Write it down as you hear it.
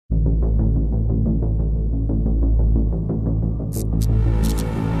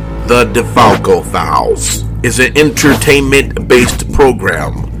The DeFalco Files is an entertainment-based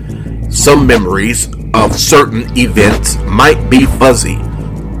program. Some memories of certain events might be fuzzy.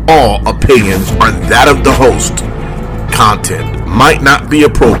 All opinions are that of the host. Content might not be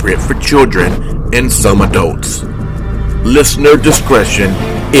appropriate for children and some adults. Listener discretion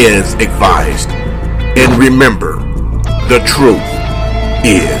is advised. And remember, the truth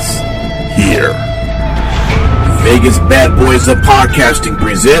is here. Vegas Bad Boys of Podcasting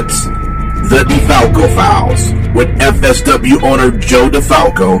presents The DeFalco Files with FSW owner Joe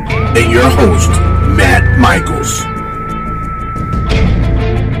DeFalco and your host, Matt Michaels.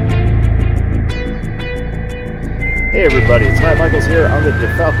 Hey everybody, it's Matt Michaels here on the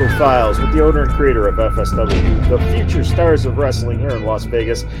DeFalco Files with the owner and creator of FSW, the future stars of wrestling here in Las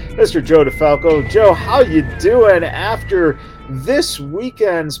Vegas, Mr. Joe DeFalco. Joe, how you doing after this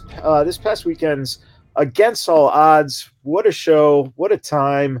past weekend's Against All Odds? What a show, what a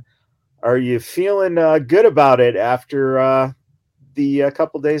time. Are you feeling good about it after the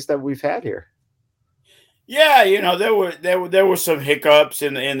couple days that we've had here? Yeah, there were some hiccups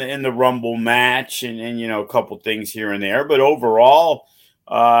in the Rumble match and a couple things here and there, but overall,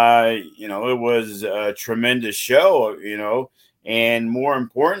 it was a tremendous show, and more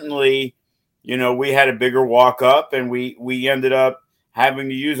importantly, we had a bigger walk up and we ended up having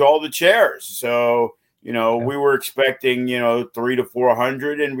to use all the chairs. So, we were expecting, 300 to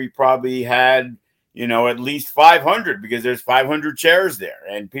 400 and we probably had, at least 500 because there's 500 chairs there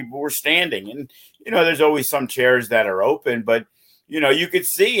and people were standing and, there's always some chairs that are open, but, you could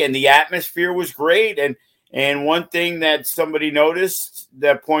see and the atmosphere was great. And one thing that somebody noticed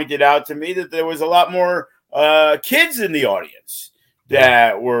that pointed out to me that there was a lot more kids in the audience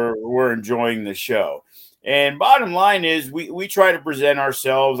that were enjoying the show. And bottom line is we try to present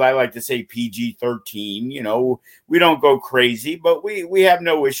ourselves, I like to say PG-13, we don't go crazy, but we have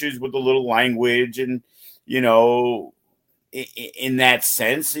no issues with a little language and, in that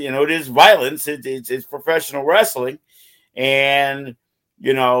sense, it is violence. It's professional wrestling. And,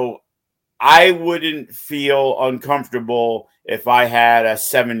 I wouldn't feel uncomfortable if I had a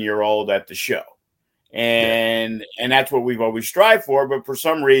 7-year-old at the show. And that's what we've always strived for. But for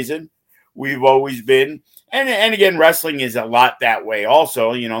some reason, we've always been, and again, wrestling is a lot that way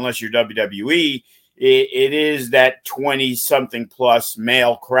also, unless you're WWE, it is that 20-something plus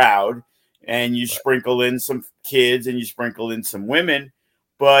male crowd, and you sprinkle in some kids and you sprinkle in some women.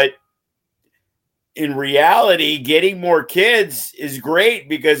 But in reality, getting more kids is great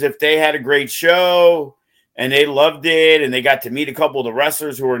because if they had a great show and they loved it and they got to meet a couple of the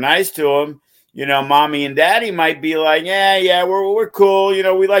wrestlers who were nice to them, mommy and daddy might be like, yeah, we're cool.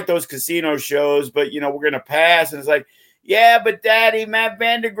 We like those casino shows, but, we're going to pass. And it's like, yeah, but daddy, Matt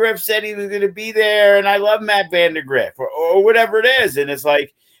Vandergriff said he was going to be there. And I love Matt Vandergriff or whatever it is. And it's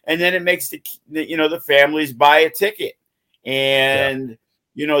like, and then it makes the families buy a ticket and,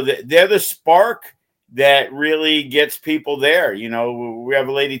 they're the spark that really gets people there. We have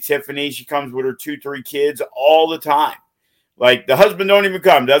a lady, Tiffany, she comes with her 2-3 kids all the time. Like the husband don't even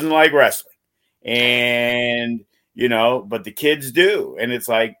come, doesn't like wrestling. And, but the kids do. And it's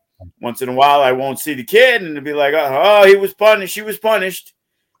like, once in a while, I won't see the kid and it'll be like, oh, he was punished. She was punished.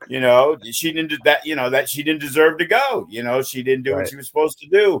 She didn't do that, that she didn't deserve to go. She didn't do what she was supposed to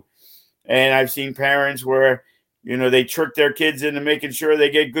do. And I've seen parents where, they trick their kids into making sure they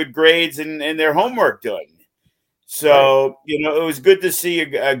get good grades and their homework done. So, it was good to see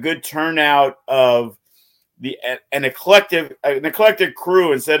a good turnout of an eclectic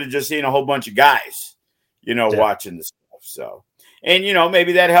crew instead of just seeing a whole bunch of guys, watching the stuff. So, and,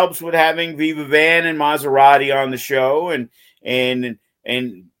 maybe that helps with having Viva Van and Maserati on the show and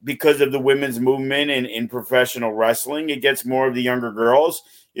because of the women's movement in professional wrestling, it gets more of the younger girls.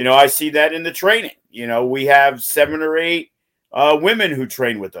 I see that in the training. We have 7 or 8 women who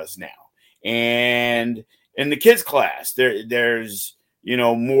train with us now. And in the kids class, there's,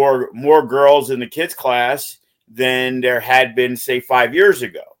 more girls in the kids class than there had been, say, 5 years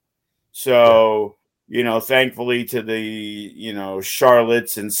ago. So, thankfully to the,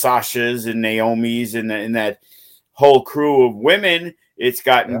 Charlottes and Sashas and Naomi's and that whole crew of women, it's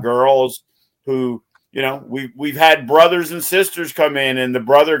gotten girls who, we've had brothers and sisters come in and the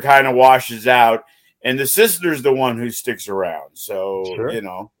brother kind of washes out and the sister's the one who sticks around. So,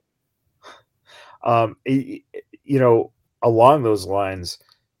 along those lines,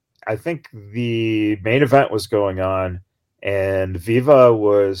 I think the main event was going on and Viva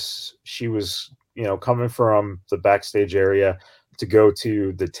was coming from the backstage area to go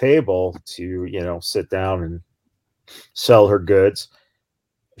to the table to, sit down and sell her goods.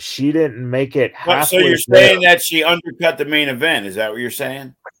 She didn't make it halfway. So you're saying that she undercut the main event? Is that what you're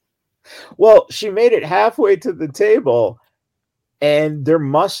saying? Well, she made it halfway to the table, and there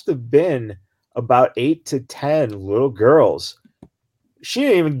must have been about 8 to 10 little girls. She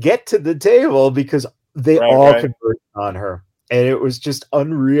didn't even get to the table because they all converged on her. And it was just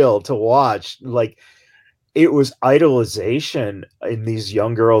unreal to watch. Like, it was idolization in these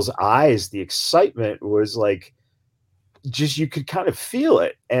young girls' eyes. The excitement was like, just, you could kind of feel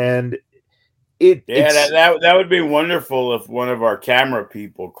it. And that would be wonderful if one of our camera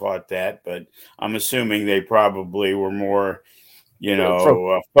people caught that, but I'm assuming they probably were more,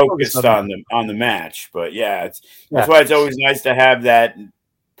 focused on the match. But that's why it's always nice to have that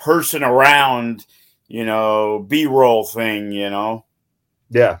person around, B-roll thing,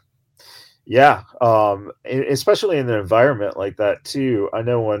 Yeah. Especially in an environment like that too. I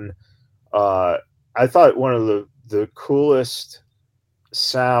know when I thought one of the coolest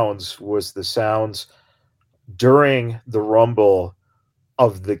sounds was the sounds during the Rumble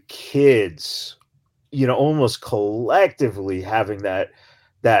of the kids, almost collectively having that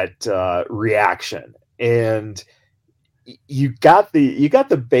reaction. And you got the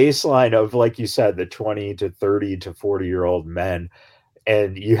baseline of, like you said, the 20 to 30 to 40-year-old men,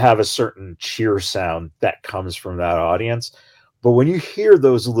 and you have a certain cheer sound that comes from that audience. But when you hear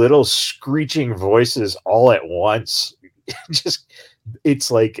those little screeching voices all at once,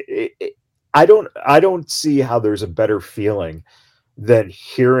 it's like, I don't see how there's a better feeling than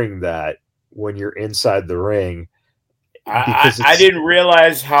hearing that when you're inside the ring. I didn't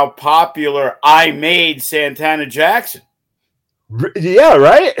realize how popular I made Santana Jackson. Yeah,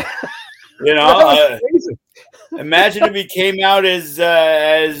 right. Imagine if he came out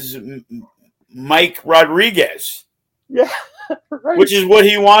as Mike Rodriguez. Yeah, right. Which is what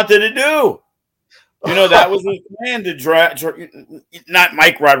he wanted to do. That was his plan to not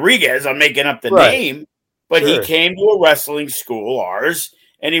Mike Rodriguez. I'm making up the name, but he came to a wrestling school, ours,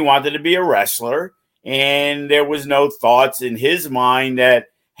 and he wanted to be a wrestler. And there was no thoughts in his mind that,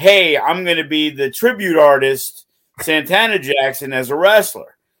 hey, I'm going to be the tribute artist, Santana Jackson, as a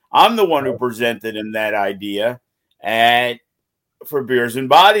wrestler. I'm the one who presented him that idea for Beers and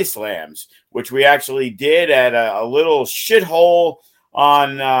Body Slams, which we actually did at a little shithole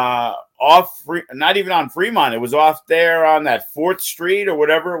on not even on Fremont. It was off there on that 4th Street or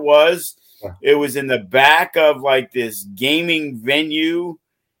whatever it was. Yeah. It was in the back of like this gaming venue,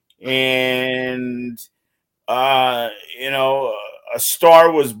 and a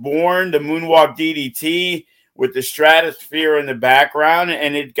star was born, the Moonwalk DDT with the Stratosphere in the background,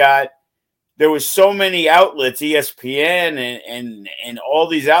 and there was so many outlets, ESPN and all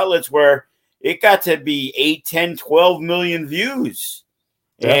these outlets, where it got to be 8, 10, 12 million views.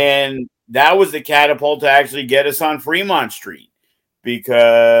 Yeah. And that was the catapult to actually get us on Fremont Street,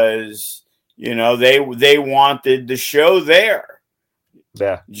 because, they wanted the show there.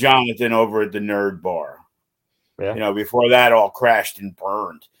 Yeah. Jonathan over at the Nerd Bar. Yeah. Before that all crashed and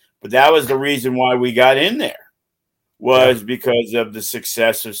burned. But that was the reason why we got in there, was because of the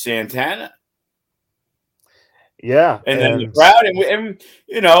success of Santana. Yeah. And then the crowd,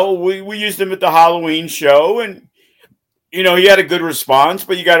 we used him at the Halloween show, and he had a good response.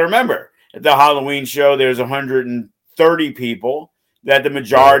 But you got to remember, at the Halloween show, there's 130 people, that the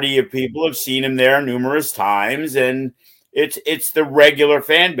majority of people have seen him there numerous times, and it's the regular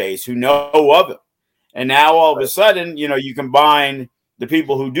fan base who know of him. And now all of a sudden, you combine the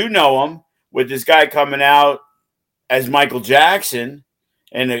people who do know him with this guy coming out as Michael Jackson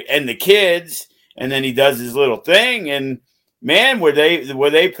and the kids, and then he does his little thing. And man, were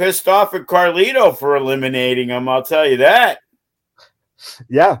they pissed off at Carlito for eliminating him? I'll tell you that.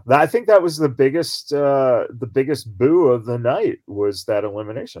 Yeah, I think that was the biggest boo of the night, was that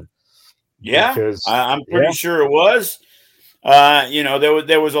elimination. Yeah, because, I'm pretty sure it was.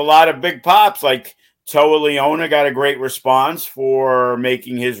 There was a lot of big pops. Like Toa Leona got a great response for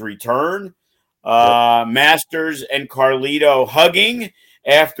making his return. Masters and Carlito hugging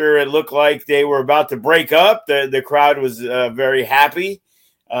after it looked like they were about to break up. The crowd was very happy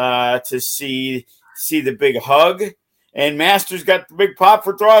to see the big hug. And Masters got the big pop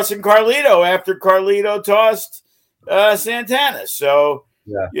for tossing Carlito after Carlito tossed Santana. So,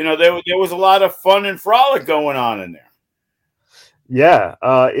 there was a lot of fun and frolic going on in there. Yeah,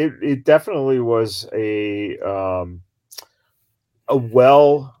 it definitely was a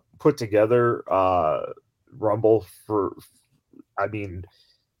well put together Rumble.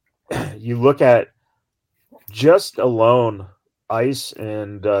 You look at just alone Ice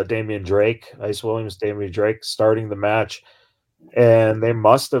and Ice Williams, Damian Drake starting the match, and they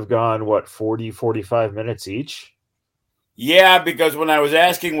must have gone 40, 45 minutes each. Yeah, because when I was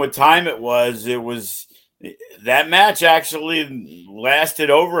asking what time it was that match actually lasted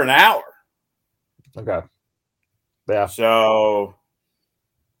over an hour. Okay. Yeah. So,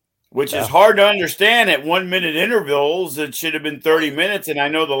 which is hard to understand at 1 minute intervals. It should have been 30 minutes. And I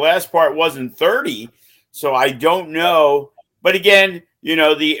know the last part wasn't 30. So I don't know. But again,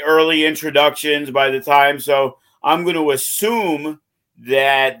 the early introductions by the time. So I'm going to assume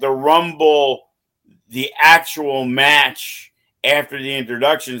that the Rumble, the actual match after the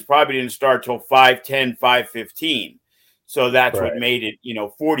introductions, probably didn't start till 5:10, 5:15. So that's what made it,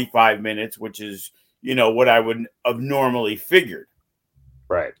 45 minutes, which is, what I would have normally figured.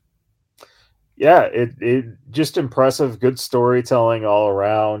 Right. Yeah, it just impressive, good storytelling all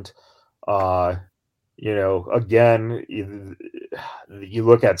around. Again, you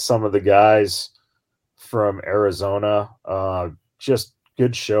look at some of the guys from Arizona, just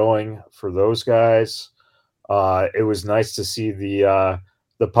good showing for those guys. It was nice to see the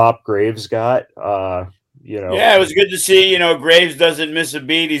pop Graves got. Yeah, it was good to see. Graves doesn't miss a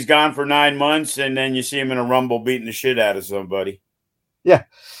beat. He's gone for 9 months, and then you see him in a Rumble beating the shit out of somebody. Yeah,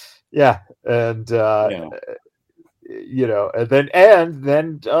 and and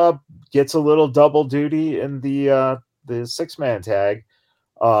then gets a little double duty in the 6-man tag.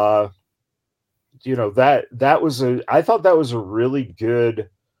 I thought that was a really good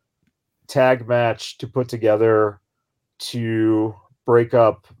tag match to put together to break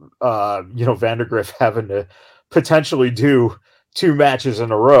up Vandergriff having to potentially do 2 matches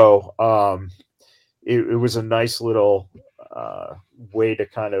in a row. It was a nice little way to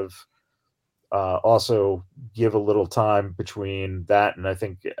kind of also give a little time between that, and I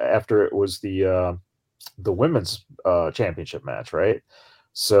think after it was the women's championship match, right?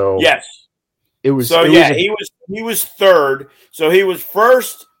 So yes, he was third. So he was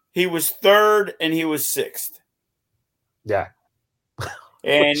first, he was third, and he was sixth. Yeah.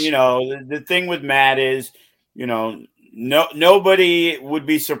 And the thing with Matt is, nobody would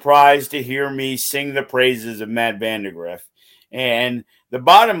be surprised to hear me sing the praises of Matt Vandegrift. And the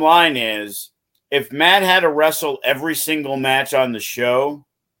bottom line is, if Matt had to wrestle every single match on the show,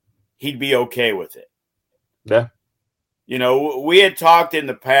 he'd be okay with it. Yeah. We had talked in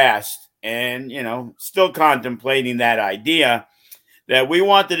the past, and, still contemplating that idea, that we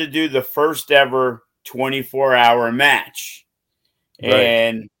wanted to do the first ever 24-hour match. Right.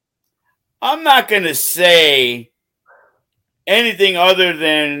 And I'm not going to say anything other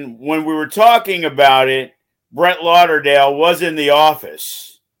than when we were talking about it, Brett Lauderdale was in the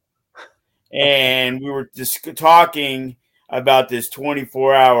office. And we were just talking about this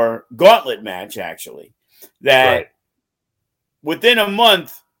 24-hour gauntlet match, actually, that within a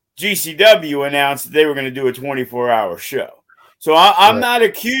month, GCW announced that they were going to do a 24-hour show. So I'm not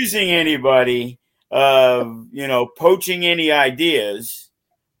accusing anybody of, poaching any ideas,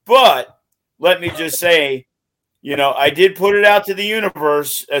 but let me just say, I did put it out to the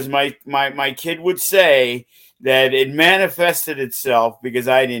universe, as my kid would say, that it manifested itself because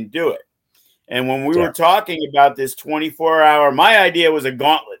I didn't do it. And when we were talking about this 24-hour, my idea was a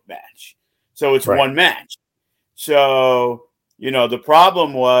gauntlet match. So it's one match. So, the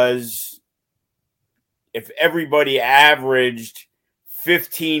problem was if everybody averaged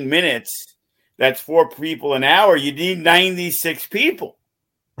 15 minutes, that's 4 people an hour. You need 96 people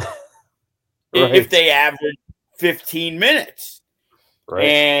if they average 15 minutes. Right.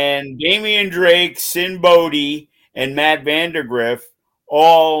 And Damian Drake, Sin Bodie, and Matt Vandegrift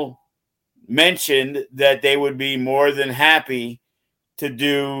all mentioned that they would be more than happy to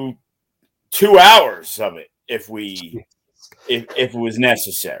do 2 hours of it if it was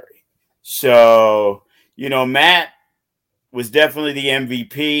necessary. So, Matt was definitely the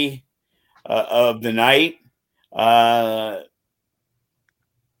MVP of the night.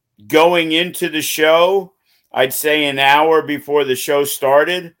 Going into the show, I'd say an hour before the show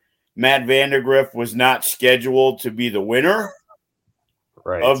started, Matt Vandegrift was not scheduled to be the winner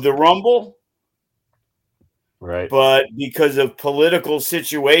of the Rumble. Right. But because of political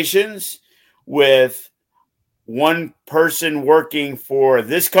situations with one person working for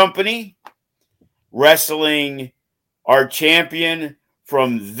this company, wrestling our champion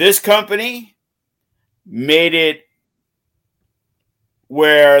from this company, made it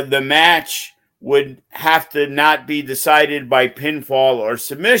where the match would have to not be decided by pinfall or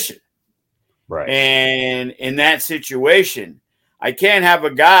submission. Right. And in that situation, I can't have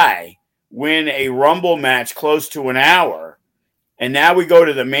a guy win a Rumble match close to an hour, and now we go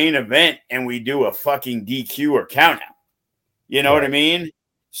to the main event and we do a fucking DQ or countout. You know what I mean?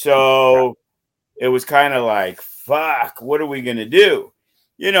 So it was kind of like, fuck, what are we going to do?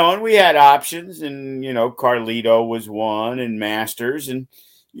 And we had options, and, Carlito was one, and Masters, and,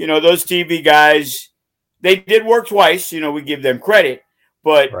 those TV guys, they did work twice. We give them credit,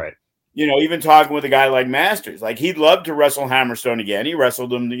 but Right. Even talking with a guy like Masters, like he'd love to wrestle Hammerstone again. He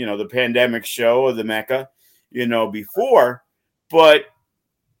wrestled him, the pandemic show of the Mecca, before, but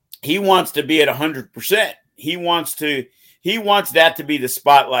he wants to be at 100%. He wants that to be the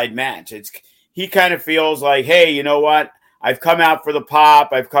spotlight match. He kind of feels like, hey, you know what? I've come out for the pop.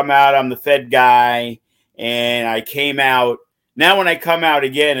 I've come out. I'm the Fed guy, and I came out. Now when I come out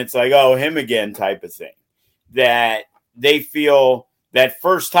again, it's like, oh, him again type of thing. That they feel that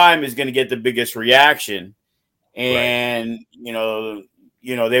first time is going to get the biggest reaction, and right.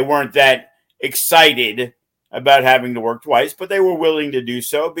 They weren't that excited about having to work twice, but they were willing to do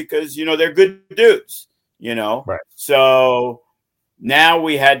so because they're good dudes. Right. So now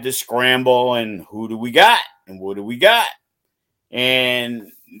we had to scramble, and who do we got, and what do we got,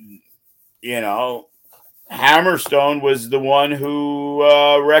 and Hammerstone was the one who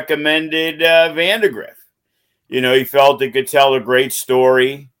recommended Vandegrift. He felt it could tell a great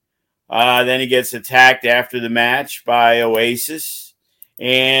story. Then he gets attacked after the match by Oasis.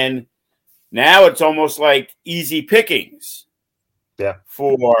 And now it's almost like easy pickings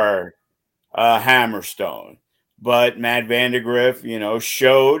for Hammerstone. But Matt Vandegrift,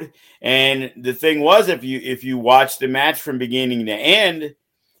 showed. And the thing was, if you watch the match from beginning to end,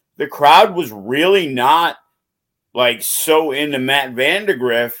 the crowd was really not like so into Matt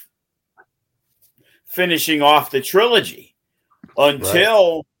Vandegrift finishing off the trilogy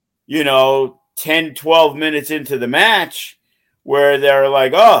until, 10, 12 minutes into the match where they're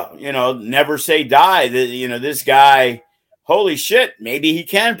like, oh, never say die. This guy, holy shit, maybe he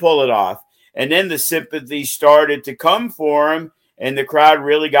can pull it off. And then the sympathy started to come for him and the crowd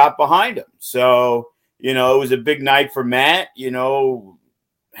really got behind him. So, it was a big night for Matt.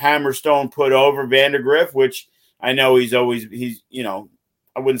 Hammerstone put over Vandegrift, which I know he's I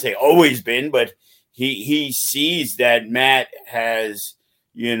wouldn't say always been, but he sees that Matt has,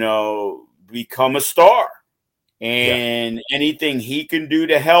 become a star, and anything he can do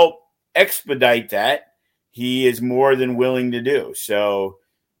to help expedite that, he is more than willing to do. So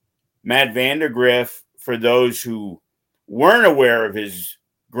Matt Vandegrift, for those who weren't aware of his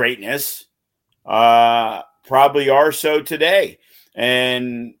greatness, probably are so today.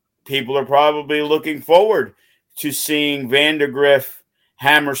 And people are probably looking forward to seeing Vandegrift,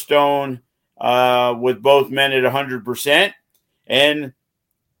 Hammerstone, with both men at 100%. And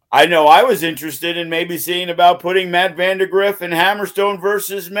I know I was interested in maybe seeing about putting Matt Vandegrift and Hammerstone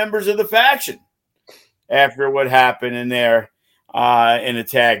versus members of the faction after what happened in there in a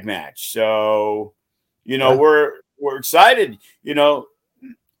tag match. So, we're excited.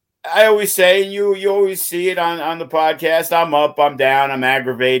 I always say, and you always see it on the podcast, I'm up, I'm down, I'm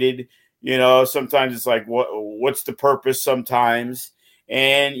aggravated. Sometimes it's like, what's the purpose sometimes?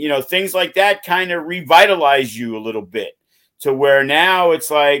 And, things like that kind of revitalize you a little bit to where now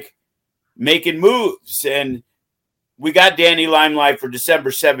it's like making moves. And we got Danny Limelight for December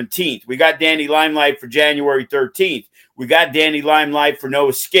 17th. We got Danny Limelight for January 13th. We got Danny Limelight for No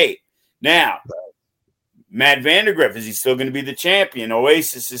Escape. Now, Matt Vandegrift, is he still going to be the champion?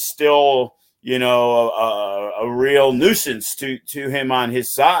 Oasis is still, a real nuisance to him on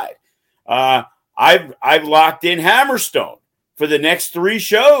his side. I've locked in Hammerstone for the next 3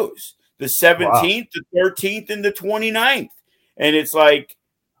 shows, the 17th, the 13th, and the 29th. And it's like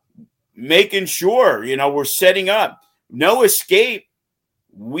making sure, we're setting up. No Escape.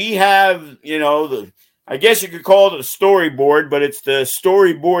 We have, I guess you could call it a storyboard, but it's the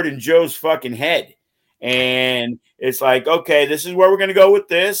storyboard in Joe's fucking head. And it's like, okay, this is where we're going to go with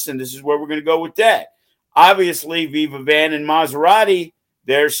this, and this is where we're going to go with that. Obviously, Viva Van and Maserati,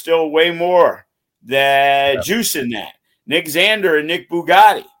 there's still way more juice in that. Nick Xander and Nick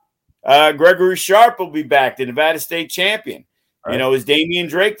Bugatti. Gregory Sharp will be back, the Nevada State champion. Right. Is Damian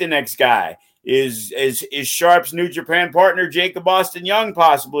Drake the next guy? Is Sharp's New Japan partner Jacob Austin Young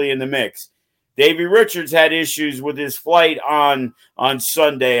possibly in the mix? Davey Richards had issues with his flight on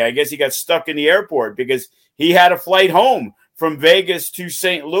Sunday. I guess he got stuck in the airport because he had a flight home from Vegas to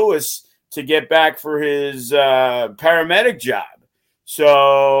St. Louis to get back for his paramedic job.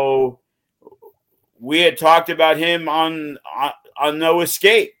 So we had talked about him on No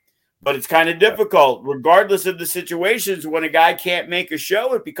Escape, but it's kind of difficult. Regardless of the situations, when a guy can't make a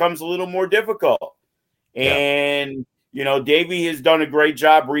show, it becomes a little more difficult. And Davey has done a great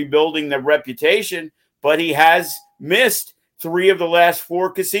job rebuilding the reputation, but he has missed 3 of the last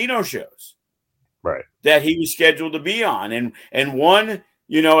 4 casino shows that he was scheduled to be on. And one,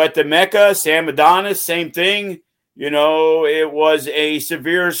 at the Mecca, Sam Adonis, same thing. It was a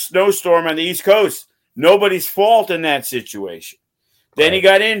severe snowstorm on the East Coast. Nobody's fault in that situation. Then he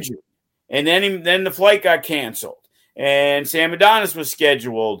got injured. And then the flight got canceled. And Sam Adonis was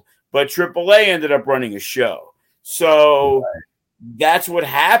scheduled, but AAA ended up running a show. So that's what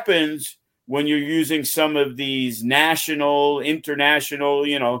happens when you're using some of these national, international,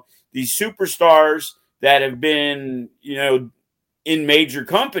 these superstars that have been, in major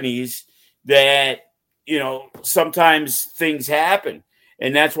companies that, sometimes things happen.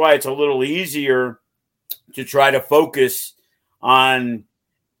 And that's why it's a little easier to try to focus on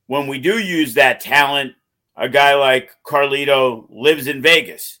when we do use that talent. A guy like Carlito lives in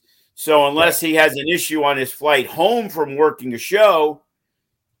Vegas. So unless he has an issue on his flight home from working a show,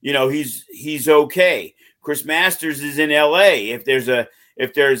 he's okay. Chris Masters is in LA. If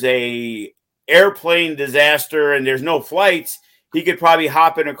there's a airplane disaster and there's no flights, he could probably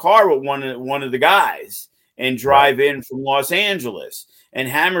hop in a car with one of the guys and drive in from Los Angeles. And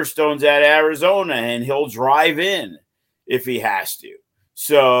Hammerstone's at Arizona, and he'll drive in if he has to.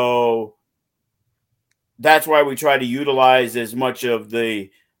 So that's why we try to utilize as much of the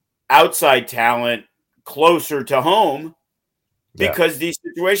outside talent closer to home, because these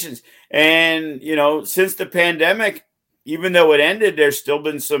situations. And, since the pandemic, even though it ended, there's still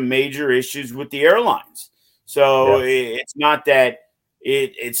been some major issues with the airlines. So it's not that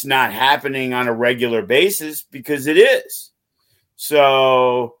it's not happening on a regular basis, because it is.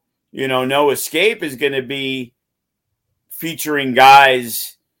 So, No Escape is going to be featuring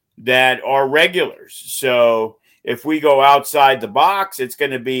guys that are regulars. So if we go outside the box, it's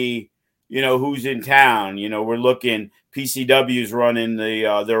going to be, who's in town. We're looking, PCW's running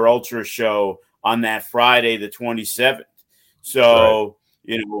their Ultra show on that Friday, the 27th. So,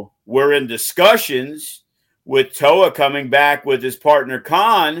 we're in discussions with Toa coming back with his partner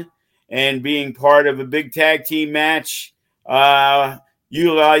Khan and being part of a big tag team match,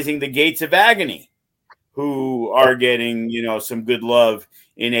 utilizing the Gates of Agony, who are getting, some good love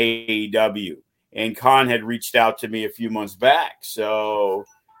in AEW. And Khan had reached out to me a few months back. So,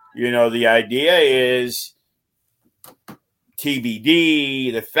 the idea is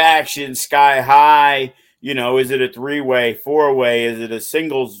TBD, the faction, Sky High, is it a 3-way, 4-way? Is it a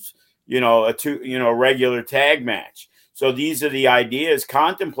singles, a regular tag match? So these are the ideas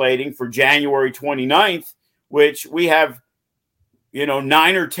contemplating for January 29th, which we have,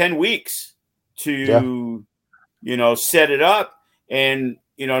 9 or 10 weeks to, set it up. And,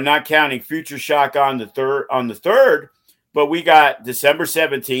 not counting Future Shock on the third, but we got December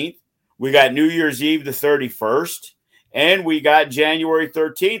 17th, we got New Year's Eve the 31st, and we got January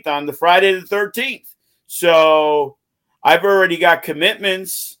 13th on the Friday the 13th. So I've already got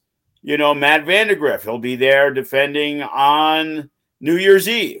commitments. Matt Vandegrift, he'll be there defending on New Year's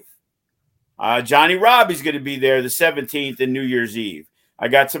Eve. Johnny Robbie's going to be there the 17th and New Year's Eve. I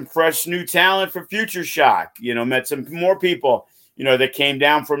got some fresh new talent for Future Shock. Met some more people, that came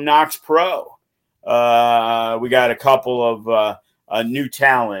down from Knox Pro. We got a couple of new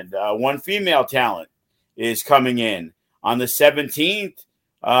talent. One female talent is coming in. On the 17th,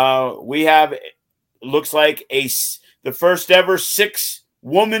 we have, looks like the first ever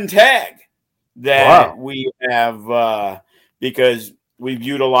 6-woman tag that we have, because we've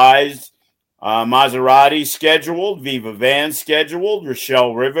utilized Maserati scheduled, Viva Van scheduled,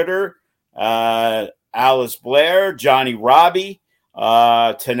 Rochelle Riveter, Alice Blair, Johnny Robbie,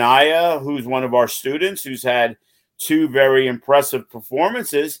 Tanaya, who's one of our students, who's had 2 very impressive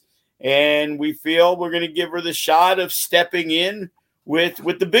performances. And we feel we're going to give her the shot of stepping in with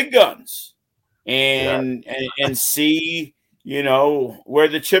the big guns and see, where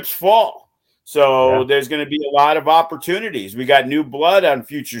the chips fall. So there's going to be a lot of opportunities. We got new blood on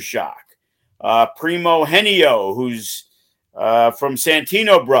Future Shock. Primo Henio, who's from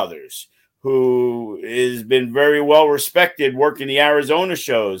Santino Brothers, who has been very well respected working the Arizona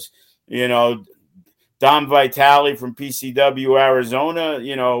shows. Dom Vitale from PCW Arizona,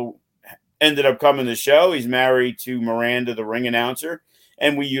 ended up coming to the show. He's married to Miranda, the ring announcer,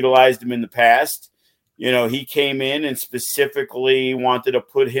 and we utilized him in the past. He came in and specifically wanted to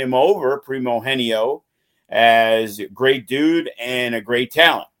put him over, Primo Henio, as a great dude and a great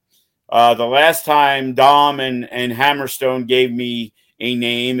talent. The last time Dom and Hammerstone gave me a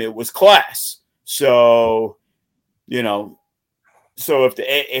name, it was Class. So, so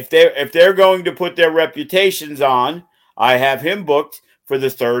if they're going to put their reputations on, I have him booked for the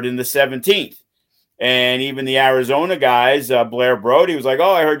 3rd and the 17th. And even the Arizona guys, Blair Brody was like,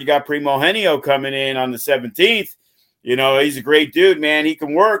 "Oh, I heard you got Primo Henio coming in on the 17th. He's a great dude, man. He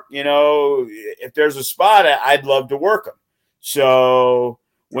can work. If there's a spot, I'd love to work him." So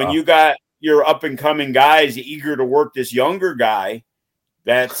when you got your up and coming guys eager to work this younger guy,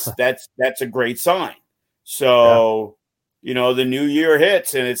 that's a great sign. So, the new year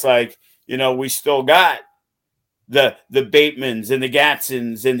hits and it's like, we still got the Batemans and the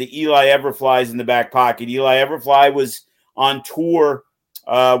Gatsons and the Eli Everflies in the back pocket. Eli Everfly was on tour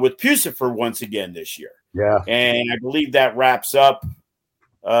with Pucifer once again this year. Yeah. And I believe that wraps up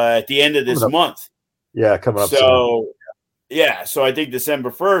at the end of this month. Yeah, coming up soon. Yeah, so I think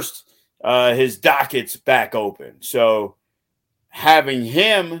December 1st, his docket's back open. So having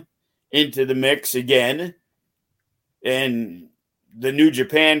him into the mix again, and the New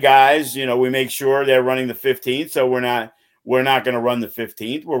Japan guys, we make sure they're running the 15th. So we're not going to run the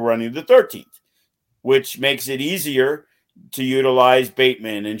 15th. We're running the 13th, which makes it easier to utilize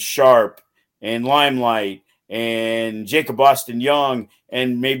Bateman and Sharp and Limelight and Jacob Austin Young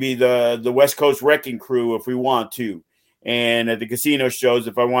and maybe the West Coast Wrecking Crew if we want to. And at the casino shows,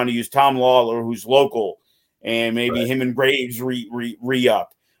 if I want to use Tom Lawler, who's local, and maybe him and Graves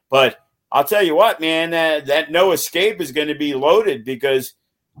re-up. But I'll tell you what, man, that No Escape is going to be loaded because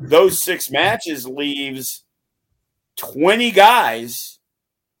those 6 matches leaves 20 guys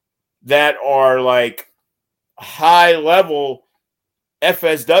that are like high-level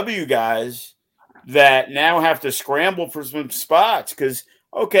FSW guys that now have to scramble for some spots because,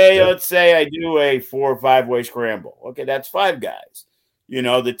 let's say I do a 4 or 5-way scramble. Okay, that's 5 guys.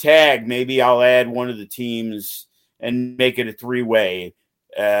 The tag, maybe I'll add one of the teams and make it a 3-way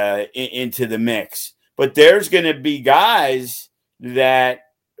into the mix. But there's going to be guys that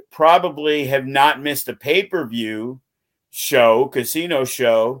probably have not missed a pay-per-view casino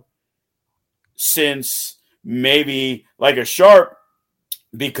show, since maybe like a Sharp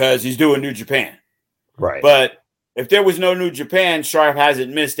because he's doing New Japan. Right. But if there was no New Japan, Sharp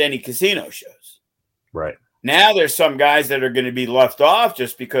hasn't missed any casino shows. Right. Now there's some guys that are going to be left off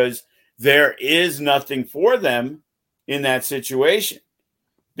just because there is nothing for them in that situation.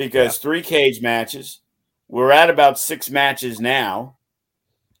 Because 3 cage matches, we're at about 6 matches now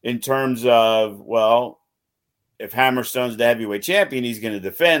in terms of, if Hammerstone's the heavyweight champion, he's going to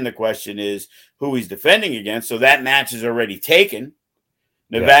defend. The question is who he's defending against. So that match is already taken.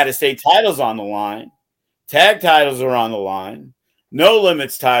 Nevada State title's on the line. Tag titles are on the line. No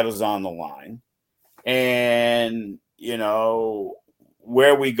Limits titles on the line. And,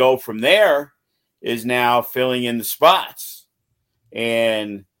 where we go from there is now filling in the spots.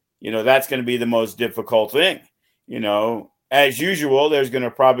 And, that's going to be the most difficult thing. As usual, there's going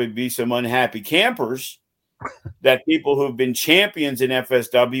to probably be some unhappy campers that people who've been champions in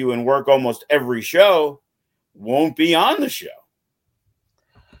FSW and work almost every show won't be on the show.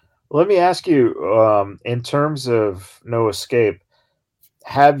 Let me ask you, in terms of No Escape,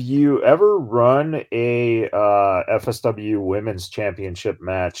 have you ever run a FSW Women's Championship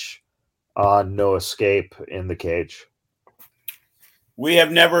match on No Escape in the cage? We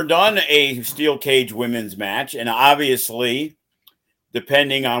have never done a steel cage women's match, and obviously,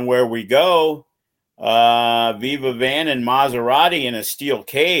 depending on where we go, Viva Van and Maserati in a steel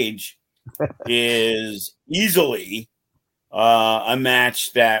cage is easily a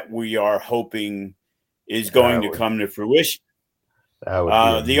match that we are hoping is going to come to fruition.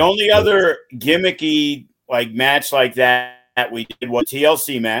 The only other gimmicky match like that we did was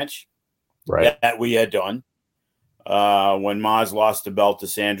TLC match that we had done when Maz lost the belt to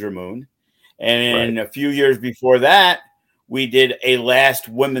Sandra Moon. And a few years before that, we did a last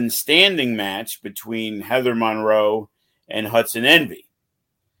women's standing match between Heather Monroe and Hudson Envy.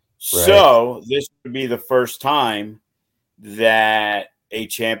 So this would be the first time that a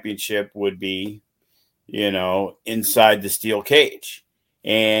championship would be, inside the steel cage.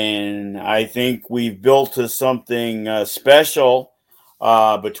 And I think we've built to something special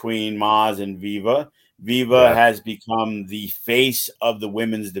between Maz and Viva. Viva has become the face of the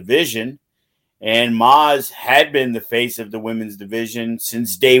women's division, and Maz had been the face of the women's division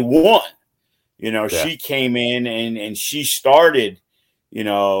since day one. She came in and she started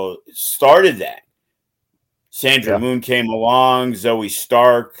that. Sandra Moon came along, Zoe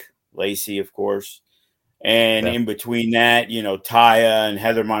Stark, Lacey, of course. And in between that, Taya and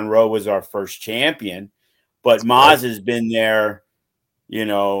Heather Monroe was our first champion. But Maz has been there,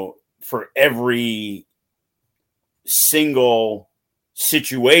 for every single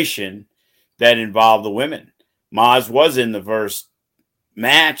situation that involved the women. Maz was in the first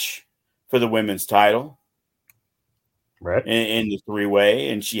match for the women's title. In the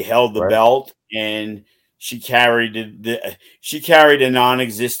 3-way, and she held the belt, and she carried a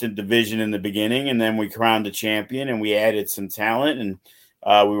non-existent division in the beginning, and then we crowned a champion, and we added some talent, and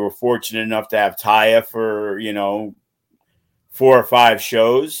we were fortunate enough to have Taya for 4 or 5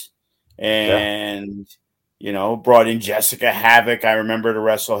 shows, and brought in Jessica Havoc. I remember to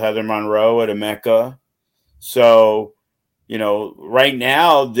wrestle Heather Monroe at a Mecca. So right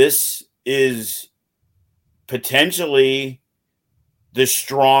now this is potentially the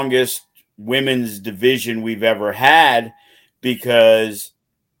strongest women's division we've ever had, because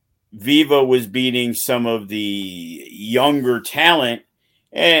Viva was beating some of the younger talent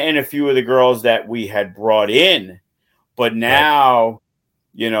and a few of the girls that we had brought in. But now,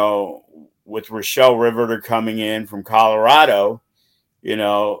 you know, with Rochelle Riveter coming in from Colorado, you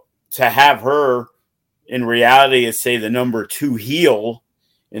know, to have her in reality is, say, the number 2 heel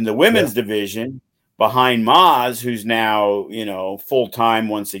in the women's division behind Maz, who's now, you know, full-time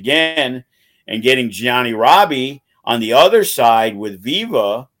once again, and getting Gianni Robbie on the other side with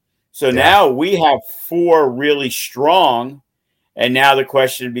Viva. So now we have 4 really strong, and now the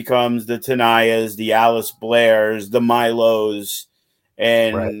question becomes the Tanayas, the Alice Blairs, the Milos,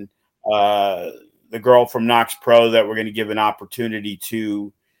 and the girl from Knox Pro that we're going to give an opportunity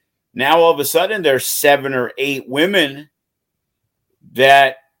to. Now all of a sudden there's 7 or 8 women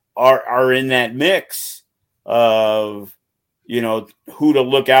that are in that mix of, you know, who to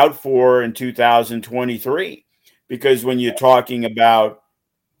look out for in 2023. Because when you're talking about,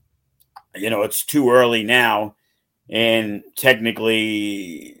 you know, it's too early now, and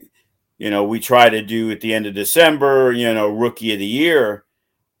technically, you know, we try to do at the end of December, you know, Rookie of the Year,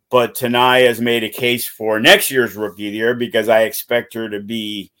 but Tanaya has made a case for next year's Rookie of the Year because I expect her to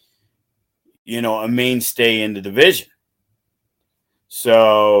be, you know, a mainstay in the division.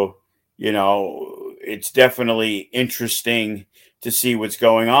 So, you know, it's definitely interesting to see what's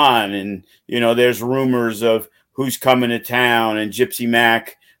going on. And, you know, there's rumors of who's coming to town, and Gypsy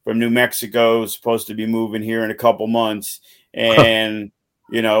Mac from New Mexico is supposed to be moving here in a couple months. And,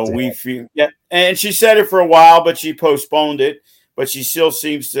 you know, we feel, and she said it for a while, but she postponed it. But she still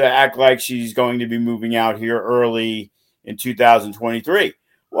seems to act like she's going to be moving out here early in 2023.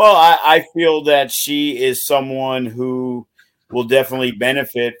 Well, I feel that she is someone who will definitely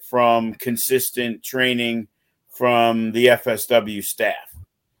benefit from consistent training from the FSW staff.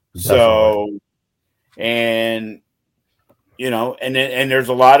 Definitely. So, and, you know, and there's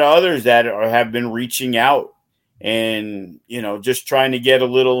a lot of others that have been reaching out and, you know, just trying to get a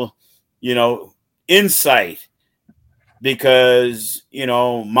little, you know, insight, because, you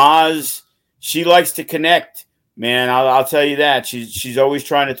know, Maz, she likes to connect, man. I'll tell you that. She's always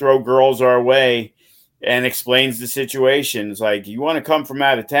trying to throw girls our way and explains the situations. Like, you want to come from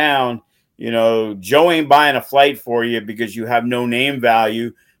out of town, you know, Joe ain't buying a flight for you because you have no name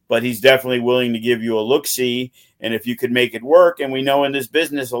value, but he's definitely willing to give you a look-see. And if you could make it work, and we know in this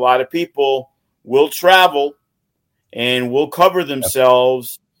business, a lot of people will travel and will cover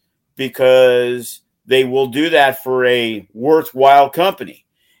themselves because they will do that for a worthwhile company.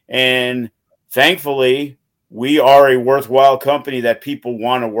 And thankfully, we are a worthwhile company that people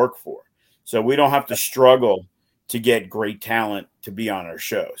want to work for. So we don't have to struggle to get great talent to be on our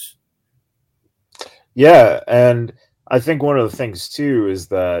shows. Yeah, and I think one of the things too is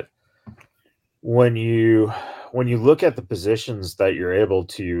that when you look at the positions that you're able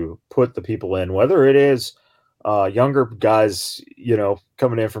to put the people in, whether it is younger guys, you know,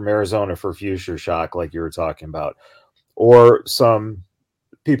 coming in from Arizona for Future Shock, like you were talking about, or some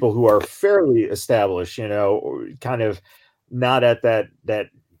people who are fairly established, you know, kind of not at that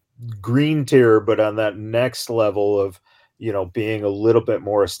green tier, but on that next level of, you know, being a little bit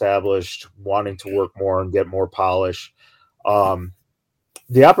more established, wanting to work more and get more polish.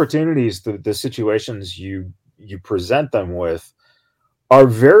 The opportunities, the situations you present them with are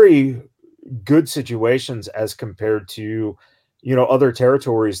very good situations as compared to, you know, other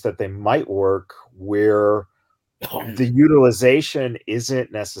territories that they might work where the utilization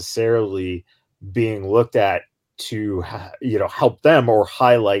isn't necessarily being looked at to, you know, help them or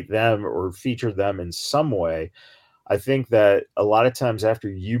highlight them or feature them in some way. I think that a lot of times after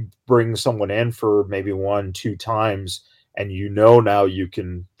you bring someone in for maybe 1-2 times, and you know now you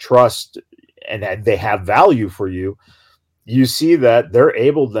can trust and they have value for you, you see that they're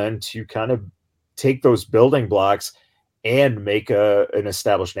able then to kind of take those building blocks and make an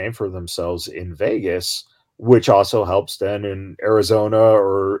established name for themselves in Vegas, which also helps then in Arizona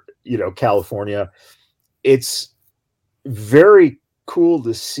or, you know, California. It's very cool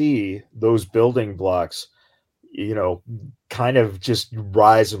to see those building blocks, you know, kind of just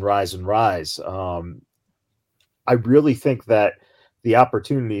rise and rise and rise. I really think that the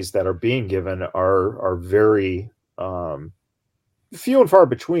opportunities that are being given are very few and far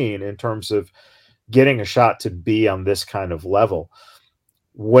between in terms of getting a shot to be on this kind of level.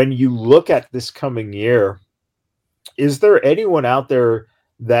 When you look at this coming year, is there anyone out there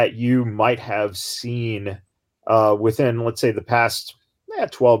that you might have seen within, let's say, the past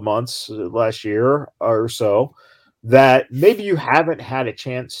 12 months, last year or so, that maybe you haven't had a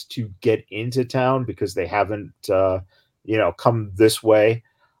chance to get into town because they haven't, come this way,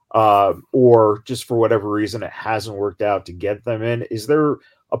 or just for whatever reason it hasn't worked out to get them in? Is there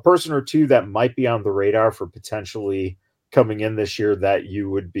a person or two that might be on the radar for potentially coming in this year that you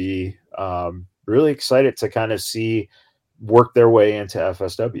would be really excited to kind of see work their way into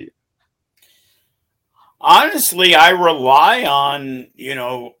FSW? Honestly, I rely on,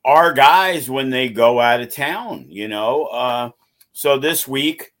 our guys when they go out of town, So this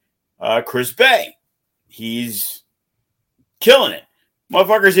week, Chris Bay, he's killing it.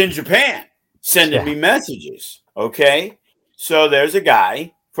 Motherfucker's in Japan sending me messages. Okay. So there's a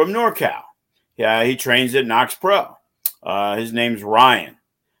guy from NorCal. Yeah, he trains at Knox Pro. His name's Ryan.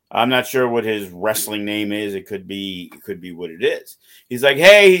 I'm not sure what his wrestling name is. It could be what it is. He's like,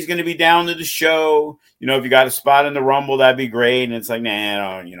 hey, he's going to be down to the show. If you got a spot in the Rumble, that'd be great. And it's like,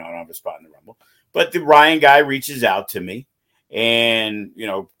 nah, I don't have a spot in the Rumble. But the Ryan guy reaches out to me, and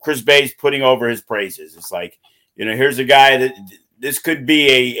Chris Bay's putting over his praises. It's like, here's a guy that this could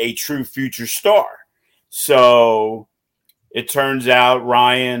be a true future star. So it turns out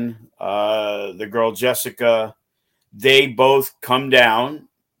Ryan, the girl Jessica, they both come down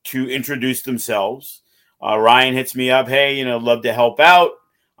to introduce themselves. Ryan hits me up. Hey, love to help out.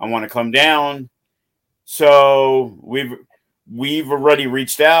 I want to come down. So we've already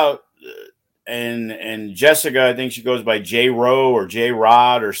reached out, and Jessica, I think she goes by J Rowe or J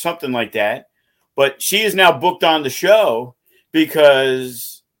Rod or something like that. But she is now booked on the show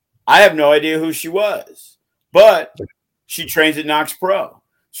because I have no idea who she was. But she trains at Knox Pro.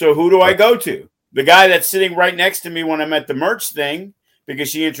 So who do I go to? The guy that's sitting right next to me when I'm at the merch thing, because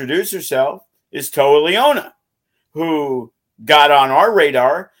she introduced herself, is Toa Leona, who got on our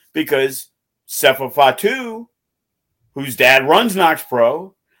radar because Sefa Fatu, whose dad runs Knox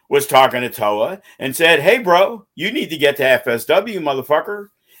Pro, was talking to Toa and said, hey, bro, you need to get to FSW, motherfucker.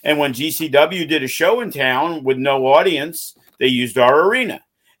 And when GCW did a show in town with no audience, they used our arena.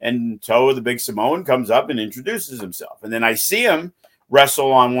 And Toa, the big Samoan, comes up and introduces himself. And then I see him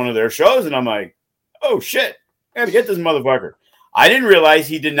wrestle on one of their shows, and I'm like, oh, shit, I got to get this motherfucker. I didn't realize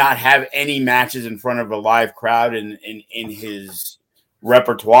he did not have any matches in front of a live crowd in his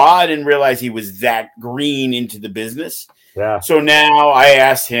repertoire. I didn't realize he was that green into the business. Yeah. So now I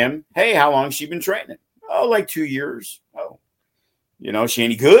asked him, hey, how long has she been training? Oh, like 2 years. Oh, she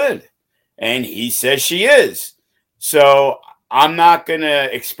any good? And he says she is. So I'm not going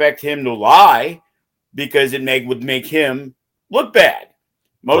to expect him to lie because it would make him look bad.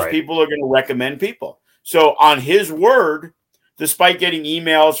 Most people are going to recommend people. So on his word, despite getting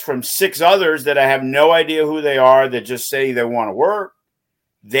emails from 6 others that I have no idea who they are that just say they want to work,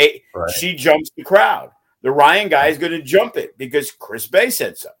 she jumps the crowd. The Ryan guy is going to jump it because Chris Bay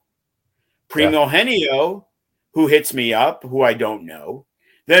said so. Primo Henio, who hits me up, who I don't know.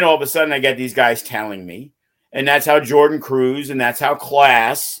 Then all of a sudden I get these guys telling me. And that's how Jordan Cruz, and that's how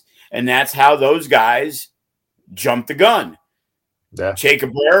Class, and that's how those guys jumped the gun. Yeah. Che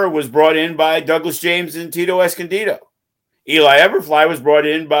Cabrera was brought in by Douglas James and Tito Escondido. Eli Everfly was brought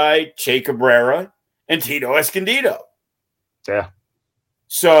in by Che Cabrera and Tito Escondido. Yeah.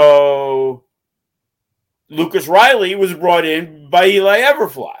 So Lucas Riley was brought in by Eli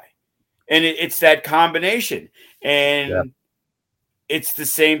Everfly. And it's that combination. And it's the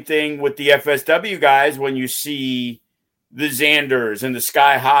same thing with the FSW guys when you see the Xanders and the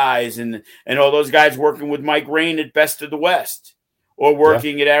Sky Highs and all those guys working with Mike Rain at Best of the West or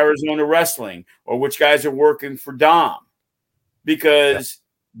working at Arizona Wrestling, or which guys are working for Dom, because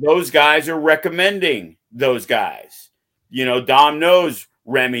those guys are recommending those guys. Dom knows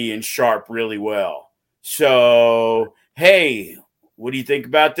Remy and Sharp really well. So, hey, what do you think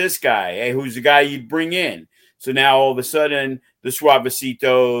about this guy? Hey, who's the guy you'd bring in? So now all of a sudden, the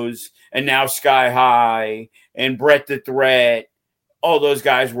Suavecitos and now Sky High and Brett the Threat, all those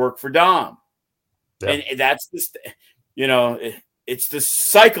guys work for Dom. Yeah. And that's this, it's the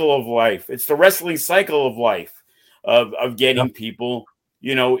cycle of life. It's the wrestling cycle of life of getting people,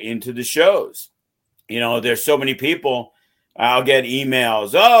 into the shows. There's so many people. I'll get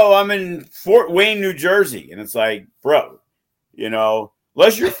emails. Oh, I'm in Fort Wayne, New Jersey. And it's like, bro,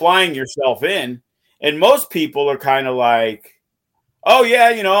 unless you're flying yourself in. And most people are kind of like, oh,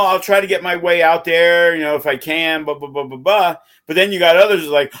 yeah, I'll try to get my way out there, if I can, blah, blah, blah, blah, blah. But then you got others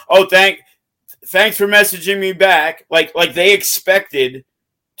like, oh, thanks for messaging me back. Like they expected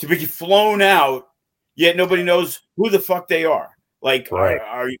to be flown out, yet nobody knows who the fuck they are. Like,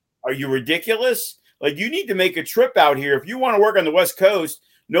 are you ridiculous? Like, you need to make a trip out here. If you want to work on the West Coast,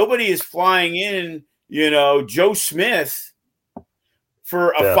 nobody is flying in, Joe Smith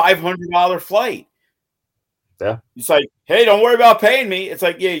for a $500 flight. Yeah. It's like, hey, don't worry about paying me. It's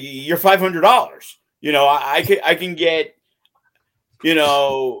like, yeah, you're $500. You know, I can get, you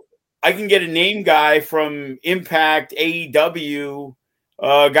know, I can get a name guy from Impact, AEW,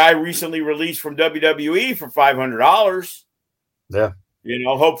 a guy recently released from WWE for $500. Yeah. You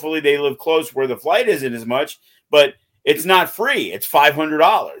know, hopefully they live close where the flight isn't as much, but it's not free. It's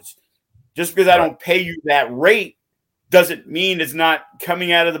 $500. Just because I don't pay you that rate doesn't mean it's not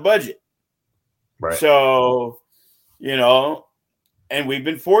coming out of the budget. Right. So, you know, and we've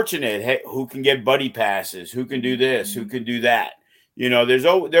been fortunate. Hey, who can get buddy passes? Who can do this? Who can do that? You know,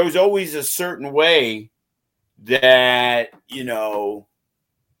 there was always a certain way that, you know,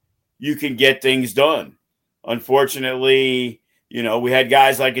 you can get things done. Unfortunately, you know, we had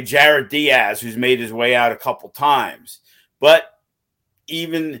guys like a Jared Diaz who's made his way out a couple times. But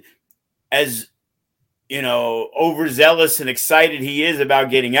even as, you know, overzealous and excited he is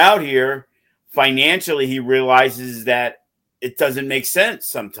about getting out here, financially he realizes that it doesn't make sense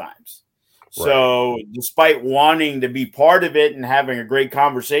sometimes. Right. So despite wanting to be part of it and having a great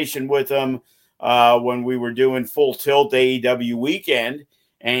conversation with him when we were doing Full Tilt AEW weekend,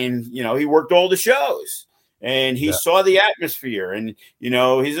 and, you know, he worked all the shows and he saw the atmosphere, and, you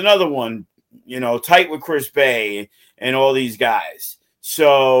know, he's another one, you know, tight with Chris Bay and all these guys.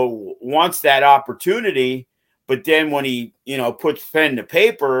 So wants that opportunity, but then when he, you know, puts pen to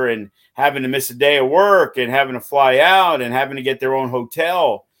paper and having to miss a day of work and having to fly out and having to get their own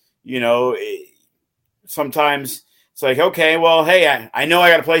hotel, you know, sometimes it's like, okay, well, hey, I know I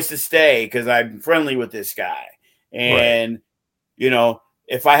got a place to stay because I'm friendly with this guy. And, you know,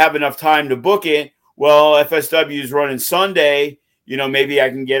 if I have enough time to book it, well, FSW is running Sunday, you know, maybe I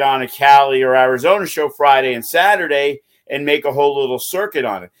can get on a Cali or Arizona show Friday and Saturday and make a whole little circuit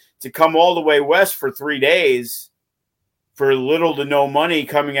on it. To come all the way west for 3 days for little to no money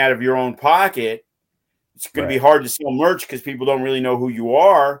coming out of your own pocket, it's going to be hard to sell merch because people don't really know who you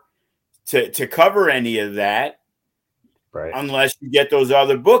are to cover any of that. Right. Unless you get those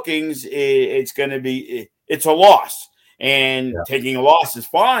other bookings, it's going to be, it's a loss. And taking a loss is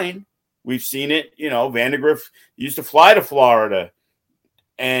fine. We've seen it, you know, Vandegrift used to fly to Florida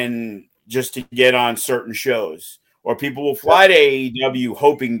and just to get on certain shows. Or people will fly to AEW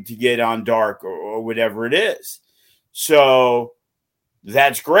hoping to get on Dark or whatever it is. So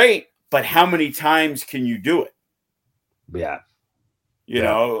that's great. But how many times can you do it? Yeah. You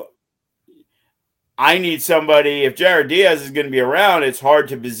know, I need somebody. If Jared Diaz is going to be around, it's hard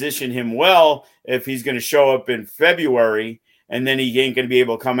to position him well if he's going to show up in February and then he ain't going to be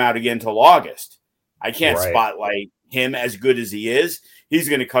able to come out again till August. I can't spotlight him as good as he is. He's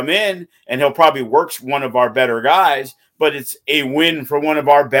going to come in and he'll probably work one of our better guys, but it's a win for one of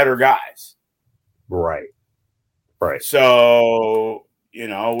our better guys. Right. So, you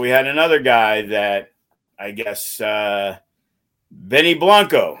know, we had another guy that I guess Benny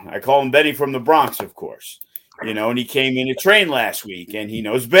Blanco. I call him Benny from the Bronx, of course. You know, and he came in to train last week and he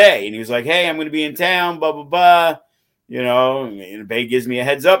knows Bay. And he was like, hey, I'm going to be in town, blah, blah, blah. You know, and Bay gives me a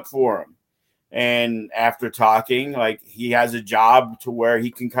heads up for him. And after talking, like, he has a job to where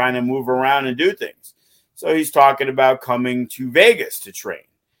he can kind of move around and do things. So he's talking about coming to Vegas to train.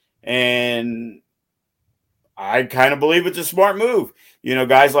 And I kind of believe it's a smart move. You know,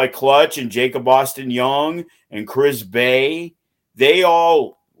 guys like Clutch and Jacob Austin Young and Chris Bay, they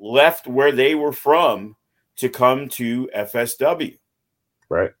all left where they were from to come to FSW.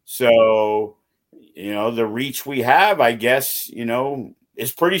 Right. So, you know, the reach we have, I guess, you know,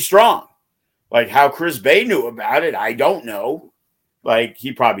 is pretty strong. Like how Chris Bay knew about it, I don't know. Like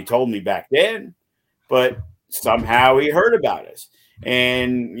he probably told me back then, but somehow he heard about us.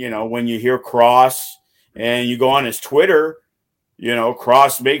 And, you know, when you hear Cross and you go on his Twitter, you know,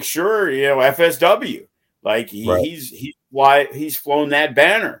 Cross makes sure, you know, FSW. Like he's flown that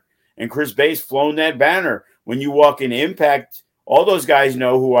banner. And Chris Bay's flown that banner. When you walk in Impact, all those guys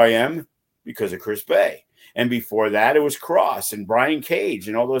know who I am because of Chris Bay. And before that, it was Cross and Brian Cage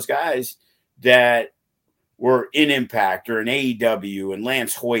and all those guys that were in Impact or in AEW and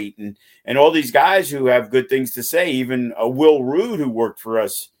Lance Hoyt and all these guys who have good things to say, even a Will Rude who worked for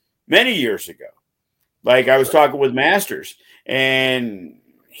us many years ago. Like I was talking with Masters and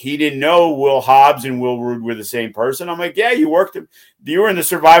he didn't know Will Hobbs and Will Rude were the same person. I'm like, yeah, you were in the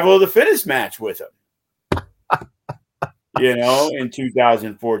Survival of the Fittest match with him, you know, in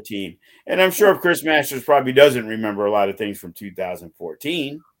 2014. And I'm sure Chris Masters probably doesn't remember a lot of things from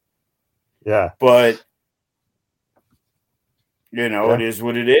 2014. Yeah. But, you know, it is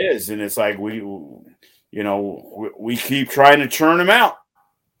what it is. And it's like we keep trying to churn them out.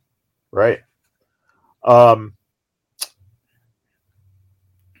 Right.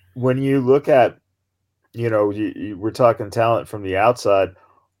 When you look at we're talking talent from the outside.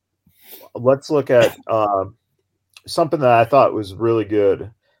 Let's look at something that I thought was really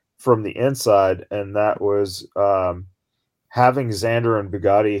good from the inside, and that was having Xander and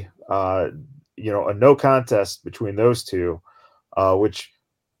Bugatti, a no contest between those two, which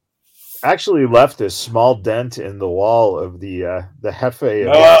actually left a small dent in the wall of the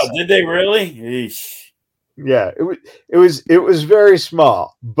Hefe. Oh, did they really? Eesh. Yeah, it was very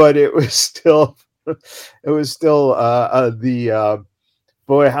small, but it was still the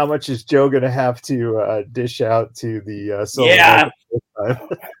boy. How much is Joe going to have to dish out to the Silver? Yeah,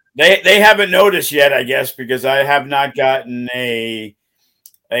 they haven't noticed yet, I guess, because I have not gotten a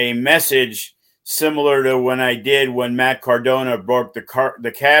message similar to when I did when Matt Cardona broke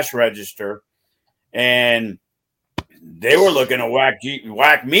the cash register, and they were looking to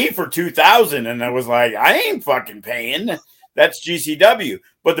whack me for $2,000, and I was like, I ain't fucking paying. That's GCW.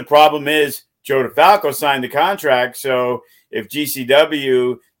 But the problem is Joe DeFalco signed the contract, so if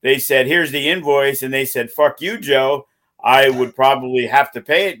GCW, they said, here's the invoice, and they said, fuck you, Joe, I would probably have to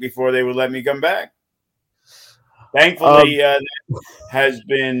pay it before they would let me come back. Thankfully, that has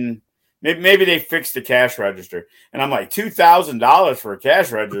been maybe they fixed the cash register, and I'm like, $2,000 for a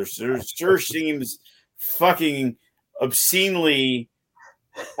cash register sure seems fucking obscenely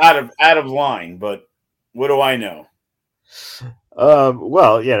out of line. But what do I know?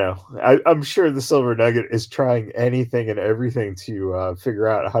 Well, I'm sure the Silver Nugget is trying anything and everything to figure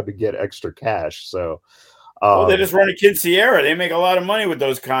out how to get extra cash. So, they just run a Quinceañera. They make a lot of money with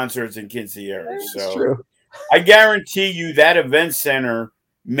those concerts in Quinceañeras. So true. I guarantee you that event center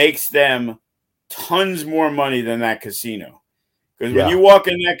makes them tons more money than that casino. Because when you walk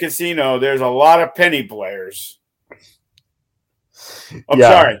in that casino, there's a lot of penny players. I'm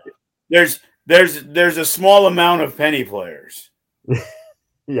sorry. There's a small amount of penny players.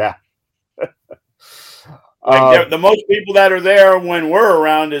 Yeah. The most people that are there when we're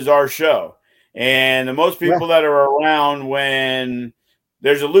around is our show. And the most people that are around when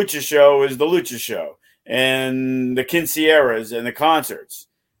there's a lucha show is the lucha show. And the quinceañeras and the concerts.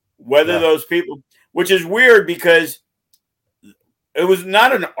 Whether those people, which is weird because it was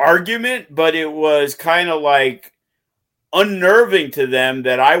not an argument, but it was kind of like unnerving to them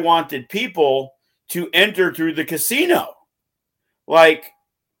that I wanted people to enter through the casino. Like,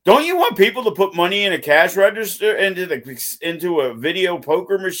 don't you want people to put money in a cash register into a video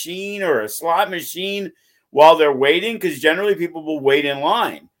poker machine or a slot machine while they're waiting? Because generally people will wait in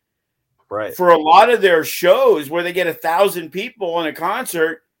line. Right. For a lot of their shows where they get 1,000 people in a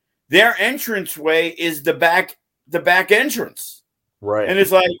concert, their entranceway is the back entrance. Right. And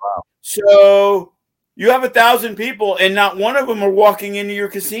it's like, so you have 1,000 people and not one of them are walking into your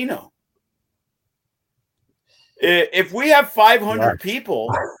casino. If we have 500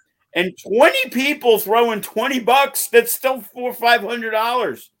 people and 20 people throwing $20, that's still $400 or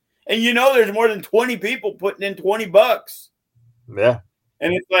 $500. And there's more than 20 people putting in $20. Yeah.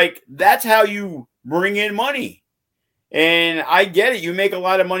 And it's like, that's how you bring in money. And I get it. You make a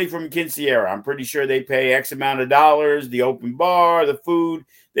lot of money from Quinceañera. I'm pretty sure they pay X amount of dollars, the open bar, the food.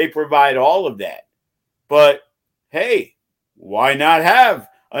 They provide all of that. But, hey, why not have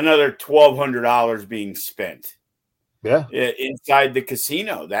another $1,200 being spent inside the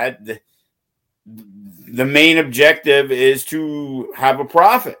casino? That the main objective is to have a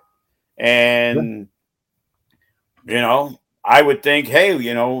profit. And, I would think, hey,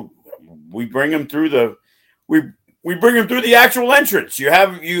 we bring them through we bring them through the actual entrance.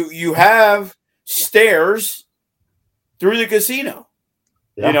 You have stairs through the casino.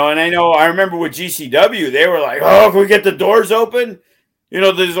 Yeah. And I remember with GCW, they were like, oh, can we get the doors open?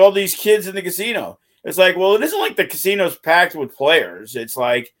 There's all these kids in the casino. It's like, well, it isn't like the casino's packed with players. It's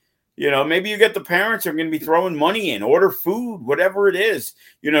like, maybe you get the parents who are going to be throwing money in, order food, whatever it is.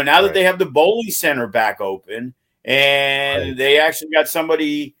 Now that they have the bowling center back open, and they actually got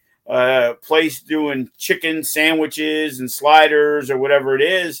somebody place doing chicken sandwiches and sliders or whatever it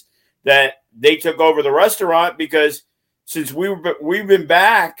is, that they took over the restaurant, because since we've been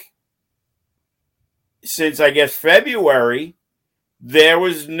back since, I guess, February, there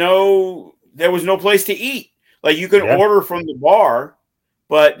was no place to eat. Like, you could order from the bar,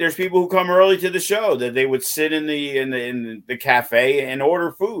 but there's people who come early to the show that they would sit in the cafe and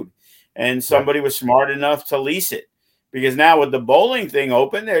order food. And somebody was smart enough to lease it, because now with the bowling thing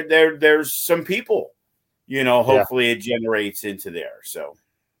open, there's some people, hopefully it generates into there. So,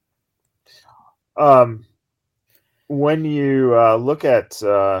 when you look at,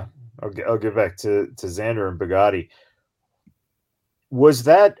 I'll get back to Xander and Bugatti. Was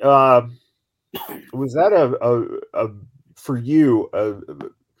that a for you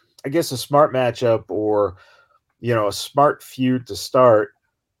I guess, a smart matchup or, a smart feud to start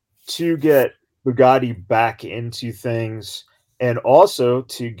to get Bugatti back into things and also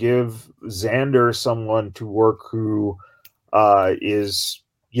to give Xander someone to work who is,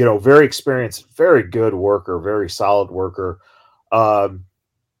 very experienced, very good worker, very solid worker.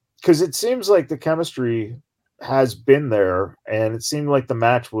 Because it seems like the chemistry has been there, and it seemed like the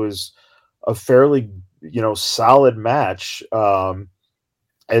match was a fairly, solid match.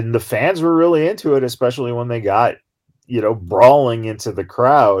 And the fans were really into it, especially when they got, brawling into the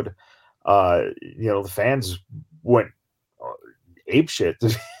crowd. The fans went apeshit,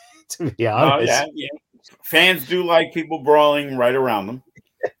 to be honest. Oh, yeah. Fans do like people brawling right around them.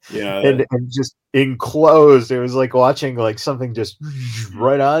 And just enclosed. It was like watching like something just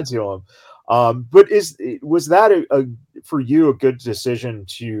right onto him. But was that for you a good decision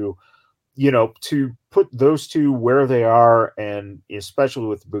to, to put those two where they are, and especially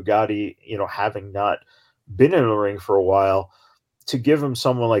with Bugatti, having not been in the ring for a while, to give him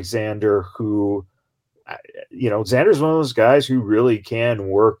someone like Xander who, Xander's one of those guys who really can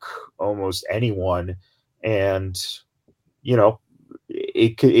work almost anyone, and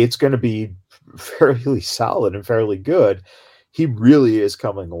it's going to be fairly solid and fairly good. He really is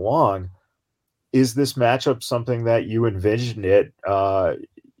coming along. Is this matchup something that you envisioned it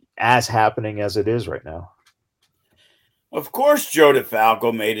as happening as it is right now? Of course, Joe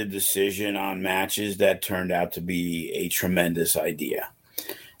DeFalco made a decision on matches that turned out to be a tremendous idea.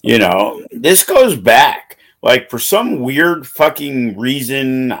 This goes back. Like, for some weird fucking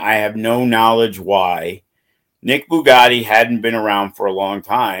reason, I have no knowledge why, Nick Bugatti hadn't been around for a long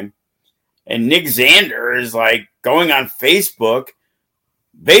time. And Nick Xander is like going on Facebook,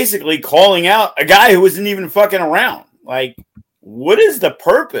 basically calling out a guy who wasn't even fucking around. Like, what is the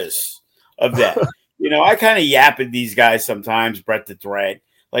purpose of that? I kind of yap at these guys sometimes, Brett the Thread.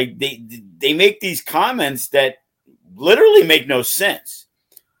 Like, they make these comments that literally make no sense.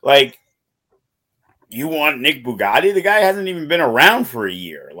 Like, you want Nick Bugatti? The guy hasn't even been around for a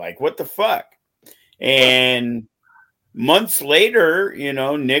year. Like, what the fuck? And months later,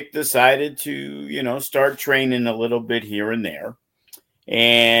 Nick decided to, start training a little bit here and there.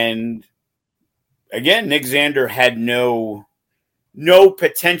 And again, Nick Xander had no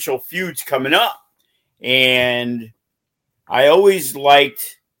potential feuds coming up. And I always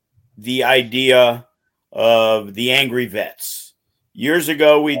liked the idea of the Angry Vets. Years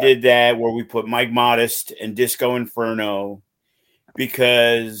ago, we did that where we put Mike Modest and Disco Inferno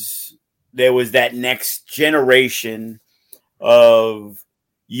because there was that next generation of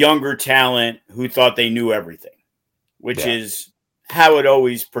younger talent who thought they knew everything, which is how it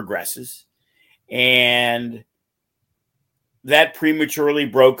always progresses. And that prematurely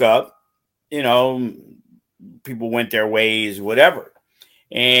broke up. People went their ways, whatever.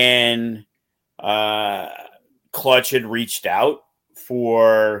 And Clutch had reached out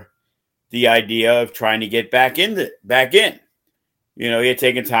for the idea of trying to get back in. He had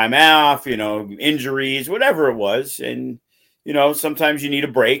taken time off, injuries, whatever it was. And, sometimes you need a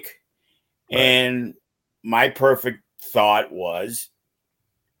break. Right. And my perfect thought was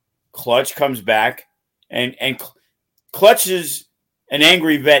Clutch comes back and Clutch is an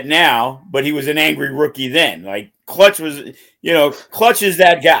angry vet now, but he was an angry rookie then. Like, Clutch was, Clutch is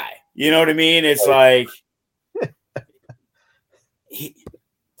that guy. You know what I mean? It's like,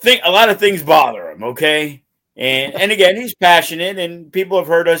 a lot of things bother him, okay? And again, he's passionate, and people have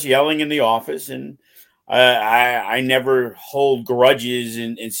heard us yelling in the office, and I never hold grudges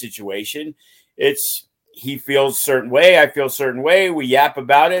in situation. It's, he feels a certain way, I feel a certain way. We yap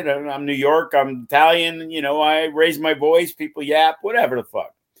about it. I'm New York, I'm Italian, I raise my voice, people yap, whatever the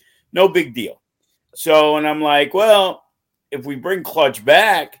fuck. No big deal. So, and I'm like, well, if we bring Clutch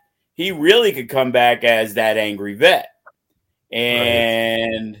back, he really could come back as that angry vet.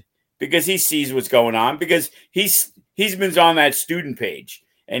 And because he sees what's going on, because he's been on that student page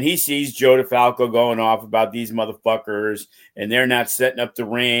and he sees Joe DeFalco going off about these motherfuckers and they're not setting up the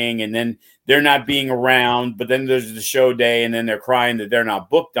ring and then they're not being around, but then there's the show day and then they're crying that they're not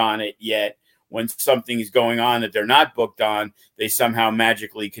booked on it yet. When something is going on that they're not booked on, they somehow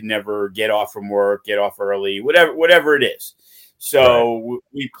magically can never get off from work, get off early, whatever it is. So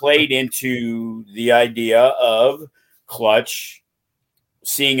we played into the idea of Clutch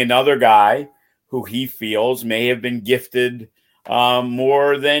seeing another guy who he feels may have been gifted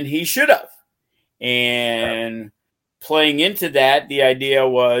more than he should have. And playing into that, the idea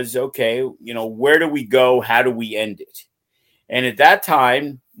was, okay, where do we go? How do we end it? And at that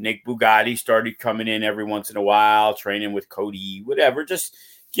time, Nick Bugatti started coming in every once in a while, training with Cody, whatever, just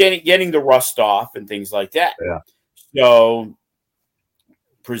getting the rust off and things like that. Yeah. So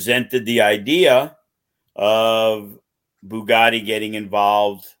presented the idea of Bugatti getting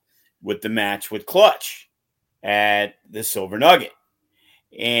involved with the match with Clutch at the Silver Nugget.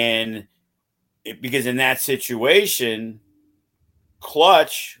 And because in that situation,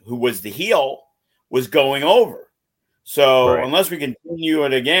 Clutch, who was the heel, was going over. So unless we continue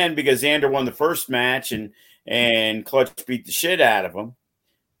it again, because Xander won the first match and Clutch beat the shit out of him,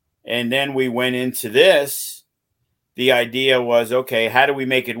 and then we went into this, the idea was, okay, how do we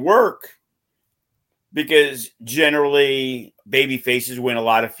make it work? Because generally baby faces win a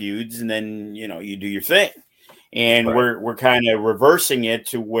lot of feuds, and then, you know, you do your thing. And we're kind of reversing it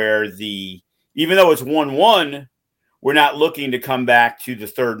to where even though it's 1-1, we're not looking to come back to the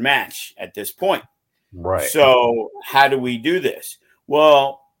third match at this point. Right. So how do we do this?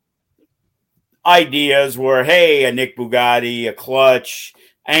 Well, ideas were, hey, a Nick Bugatti, a Clutch,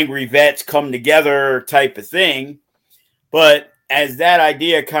 Angry Vets come together type of thing. But as that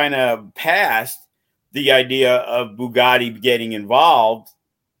idea kind of passed, the idea of Bugatti getting involved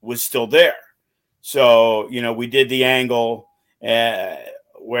was still there. So, you know, we did the angle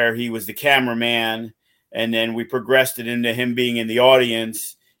where he was the cameraman, and then we progressed it into him being in the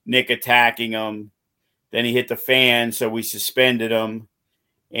audience, Nick attacking him. Then he hit the fan, so we suspended him.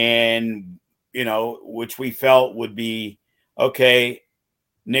 And, you know, which we felt would be, okay,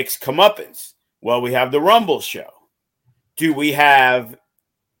 Nick's comeuppance. Well, we have the Rumble show. Do we have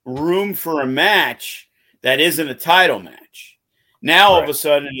room for a match that isn't a title match? Now, all of a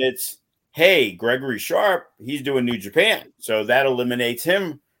sudden, it's, hey, Gregory Sharp, he's doing New Japan. So that eliminates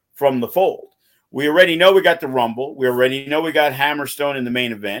him from the fold. We already know we got the Rumble. We already know we got Hammerstone in the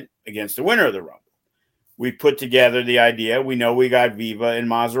main event against the winner of the Rumble. We put together the idea. We know we got Viva and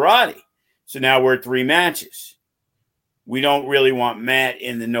Maserati. So now we're at 3 matches. We don't really want Matt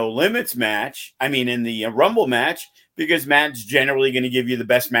in the No Limits match. I mean, in the Rumble match, because Matt's generally going to give you the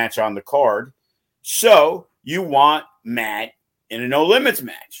best match on the card. So you want Matt in a No Limits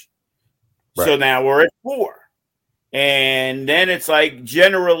match. Right. So now we're at 4. And then it's like,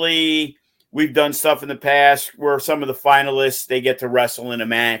 generally, we've done stuff in the past where some of the finalists, they get to wrestle in a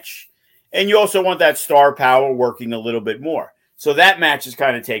match. And you also want that star power working a little bit more. So that match is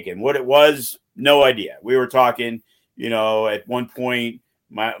kind of taken. What it was, no idea. We were talking, you know, at one point,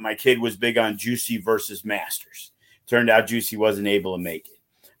 my kid was big on Juicy versus Masters. Turned out Juicy wasn't able to make it.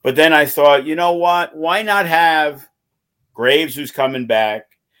 But then I thought, you know what? Why not have Graves, who's coming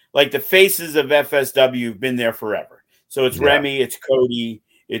back? Like, the faces of FSW have been there forever. So it's Remy, it's Cody,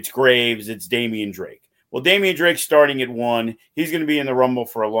 it's Graves, it's Damian Drake. Well, Damian Drake's starting at 1. He's going to be in the Rumble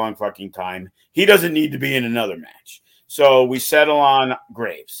for a long fucking time. He doesn't need to be in another match. So we settle on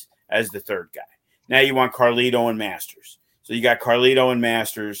Graves as the third guy. Now you want Carlito and Masters. So you got Carlito and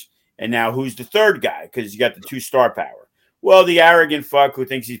Masters. And now who's the third guy? Because you got the 2 star power. Well, the arrogant fuck who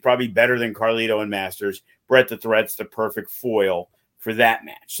thinks he's probably better than Carlito and Masters, Bret the Threat's the perfect foil for that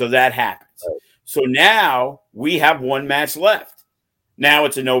match. So that happens. Right. So now we have 1 match left. Now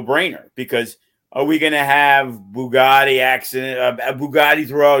it's a no-brainer, because are we going to have Bugatti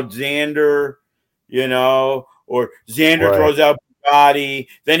throw out Xander, you know, or Xander throws out Bugatti,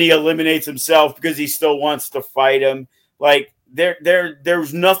 then he eliminates himself because he still wants to fight him? Like,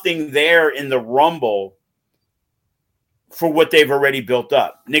 there's nothing there in the Rumble for what they've already built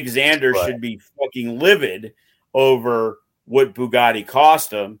up. Nick Xander should be fucking livid over what Bugatti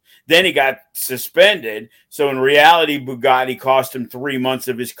cost him. Then he got suspended. So in reality, Bugatti cost him 3 months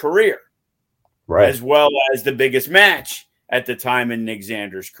of his career. Right. As well as the biggest match at the time in Nick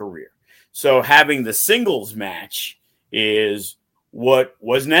Xander's career. So having the singles match is what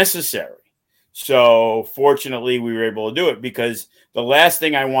was necessary. So fortunately, we were able to do it, because the last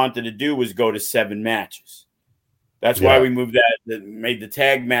thing I wanted to do was go to 7 matches. That's why we moved made the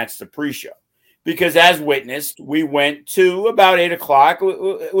tag match the pre-show. Because as witnessed, we went to about 8 o'clock.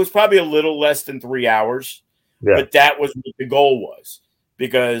 It was probably a little less than 3 hours, but that was what the goal was.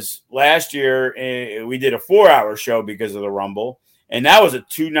 Because last year we did a 4-hour show because of the Rumble, and that was a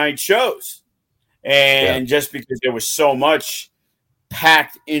 2-night shows. And just because there was so much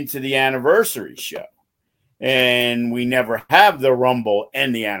packed into the anniversary show, and we never have the Rumble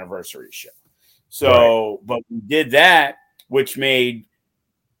and the anniversary show. So, but we did that, which made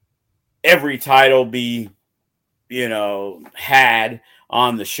every title be, you know, had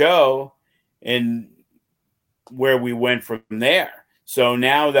on the show, and where we went from there. So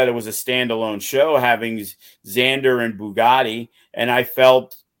now that it was a standalone show, having Xander and Bugatti, and I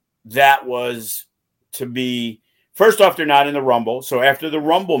felt that was to be, first off, they're not in the Rumble. So after the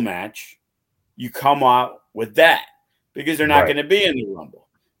Rumble match, you come out with that, because they're not going to be in the Rumble.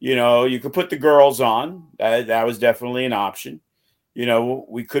 You know, you could put the girls on. That was definitely an option.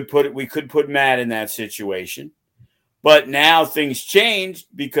 we could put Matt in that situation. But now things changed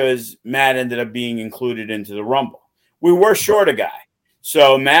because Matt ended up being included into the Rumble. We were short a guy.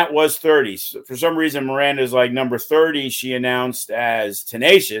 So Matt was 30. So for some reason, Miranda's like number 30. She announced as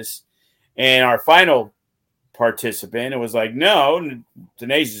Tenacious. And our final participant, it was like, no,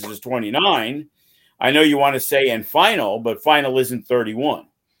 Tenacious is 29. I know you want to say and final, but final isn't 31.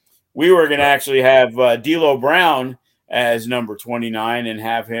 We were going to actually have D'Lo Brown as number 29 and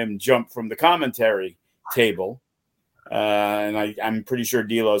have him jump from the commentary table. And I'm pretty sure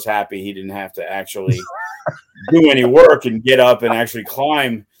D'Lo's happy he didn't have to actually do any work and get up and actually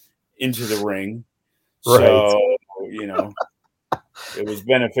climb into the ring. Right. So, it was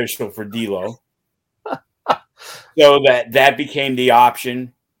beneficial for D'Lo. So that became the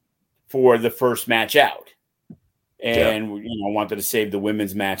option for the first match out. And, wanted to save the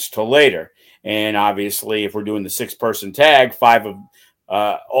women's match till later. And obviously, if we're doing the 6-person tag,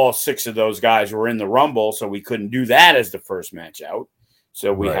 all 6 of those guys were in the Rumble, so we couldn't do that as the first match out.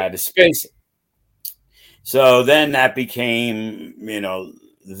 So we had to space it. So then that became,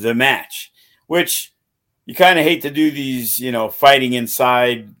 the match, which you kind of hate to do these, fighting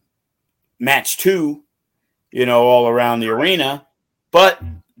inside match 2, all around the arena. But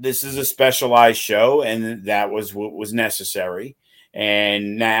this is a specialized show, and that was what was necessary.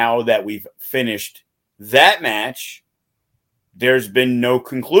 And now that we've finished that match, there's been no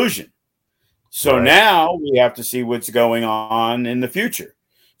conclusion. So now we have to see what's going on in the future.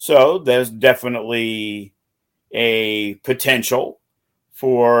 So there's definitely a potential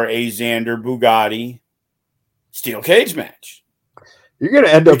for a Xander Bugatti steel cage match. You're going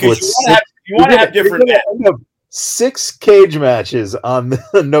to end up with you want to have different matches. 6 cage matches on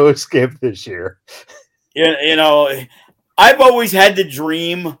the No Escape this year. I've always had the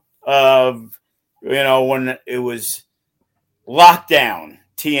dream of, when it was Lockdown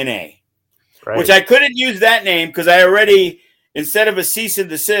TNA, which I couldn't use that name because I already, instead of a cease and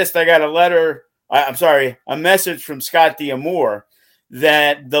desist, I got a message from Scott D'Amore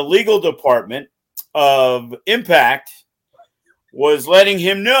that the legal department of Impact was letting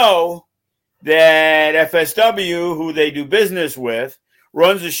him know that FSW, who they do business with,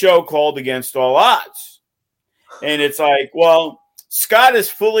 runs a show called Against All Odds. And it's like, well, Scott is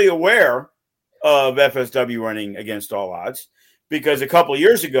fully aware of FSW running Against All Odds because a couple of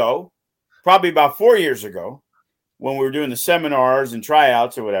years ago, probably about 4 years ago, when we were doing the seminars and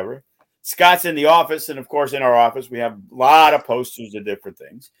tryouts or whatever, Scott's in the office. And of course, in our office, we have a lot of posters of different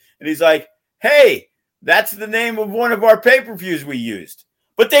things. And he's like, hey, that's the name of one of our pay-per-views we used.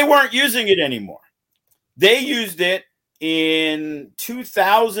 But they weren't using it anymore. They used it in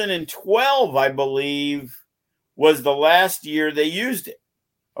 2012, I believe, was the last year they used it.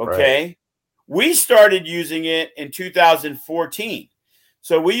 Okay. Right. We started using it in 2014.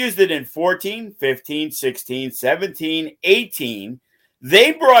 So we used it in 14, 15, 16, 17, 18.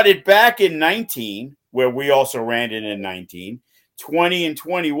 They brought it back in 19, where we also ran it in 19, 20 and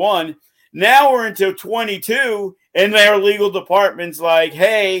 21. Now we're into 22, and their legal department's like,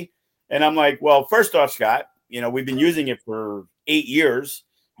 hey, and I'm like, well, first off, Scott, we've been using it for 8 years.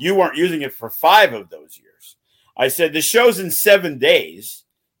 You weren't using it for 5 of those years. I said, the show's in 7 days.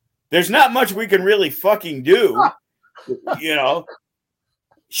 There's not much we can really fucking do,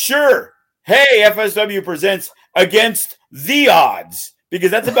 Sure. Hey, FSW presents Against the Odds,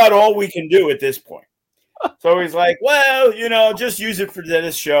 because that's about all we can do at this point. So he's like, well, just use it for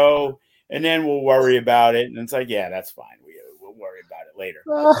this show, and then we'll worry about it. And it's like, yeah, that's fine. We'll worry about it later.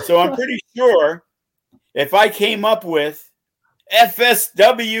 So I'm pretty sure if I came up with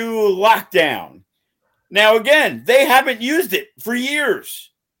FSW Lockdown, now again, they haven't used it for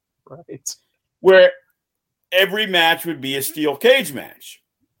years. Right. Where every match would be a steel cage match.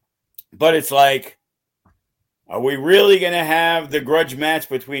 But it's like, are we really going to have the grudge match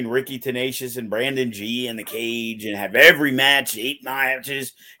between Ricky Tenacious and Brandon G in the cage and have every match 8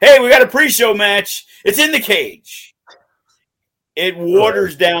 matches? Hey, we got a pre-show match. It's in the cage. It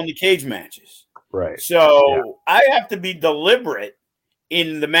waters down the cage matches. Right. So I have to be deliberate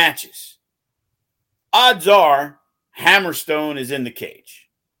in the matches. Odds are Hammerstone is in the cage.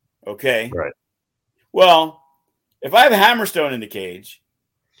 Okay? Right. Well, if I have Hammerstone in the cage,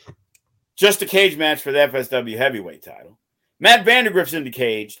 just a cage match for the FSW heavyweight title. Matt Vandergrift's in the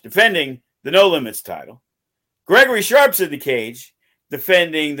cage, defending the No Limits title. Gregory Sharp's in the cage,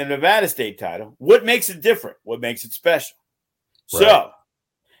 defending the Nevada State title. What makes it different? What makes it special? Right. So,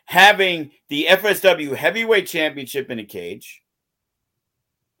 having the FSW heavyweight championship in a cage,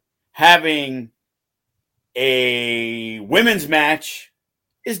 having a women's match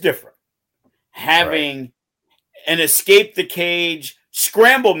is different. Having an escape the cage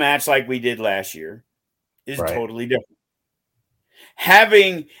scramble match like we did last year is Right. totally different.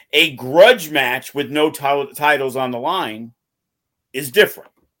 Having a grudge match with no titles on the line is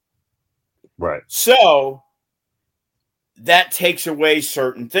different. Right. So that takes away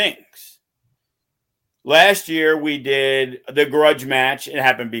certain things. Last year we did the grudge match. It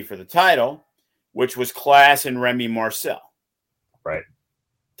happened to be for the title, which was Class and Remy Marcel. Right.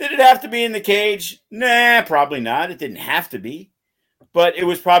 Did it have to be in the cage? Nah, probably not. It didn't have to be. But it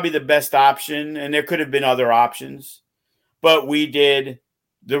was probably the best option, and there could have been other options. But we did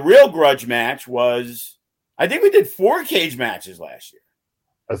the real grudge match was, I think we did 4 cage matches last year.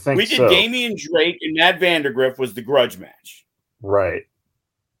 I think we did Damian Drake and Matt Vandergriff was the grudge match. Right.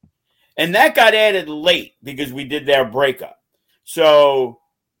 And that got added late because we did their breakup. So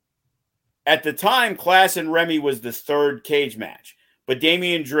at the time, Class and Remy was the 3rd cage match. But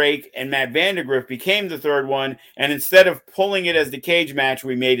Damian Drake and Matt Vandergriff became the 3rd one. And instead of pulling it as the cage match,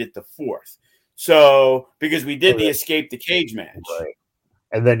 we made it the 4th. So because we did the escape the cage match. Right.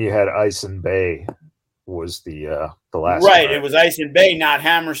 And then you had Ice and Bay was the last right. match. It was Ice and Bay, not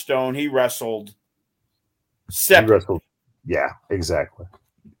Hammerstone. He wrestled separate. Yeah, exactly.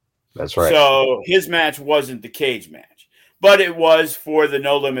 That's right. So his match wasn't the cage match, but it was for the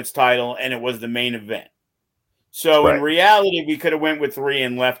No Limits title, and it was the main event. So in reality, we could have went with 3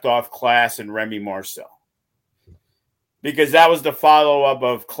 and left off Class and Remy Marcel, because that was the follow-up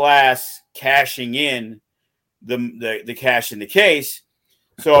of Class cashing in the cash in the case.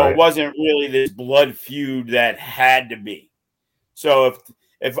 So it wasn't really this blood feud that had to be. So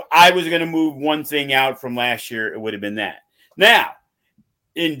if I was going to move one thing out from last year, it would have been that. Now,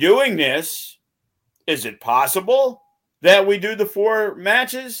 in doing this, is it possible that we do the 4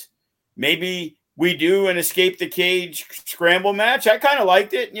 matches? Maybe we do an escape the cage scramble match. I kind of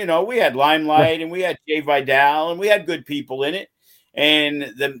liked it. You know, we had Limelight and we had Jay Vidal and we had good people in it. And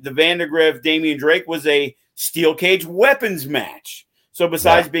the Vandergriff Damian Drake was a steel cage weapons match. So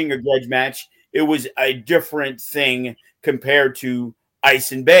besides being a grudge match, it was a different thing compared to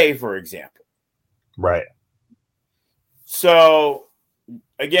Ice and Bay, for example. Right. So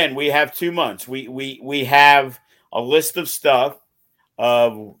again, we have 2 months. We have a list of stuff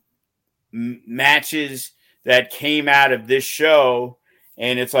of matches that came out of this show,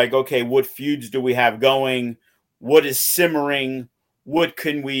 and it's like, okay, what feuds do we have going? What is simmering? What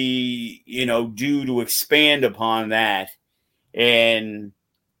can we, do to expand upon that? And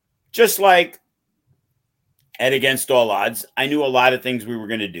just like at Against All Odds, I knew a lot of things we were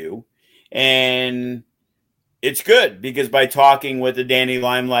going to do, and it's good because by talking with the Danny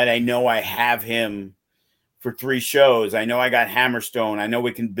Limelight, I know I have him for 3 shows. I know I got Hammerstone. I know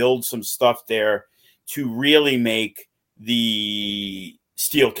we can build some stuff there to really make the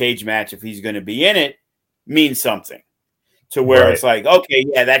steel cage match, if he's going to be in it, mean something to where it's like, okay,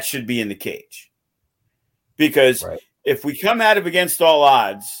 yeah, that should be in the cage. Because if we come out of Against All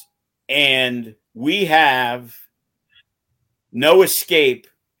Odds and we have no escape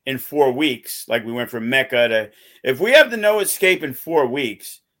in 4 weeks, like we went from Mecca to, if we have the no escape in 4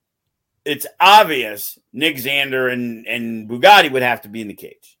 weeks, it's obvious Nick Xander and Bugatti would have to be in the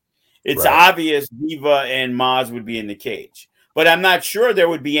cage. It's obvious Diva and Maz would be in the cage. But I'm not sure there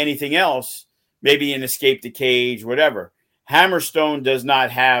would be anything else, maybe an escape the cage, whatever. Hammerstone does not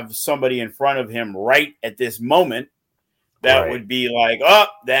have somebody in front of him right at this moment that would be like, oh,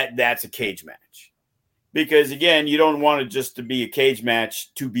 that's a cage match. Because, again, you don't want it just to be a cage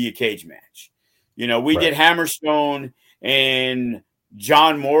match to be a cage match. We did Hammerstone and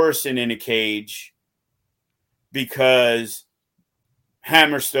John Morrison in a cage because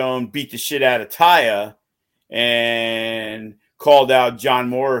Hammerstone beat the shit out of Taya and called out John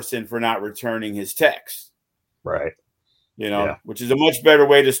Morrison for not returning his text. Right. Which is a much better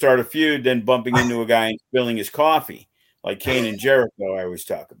way to start a feud than bumping into a guy and spilling his coffee, like Kane and Jericho I always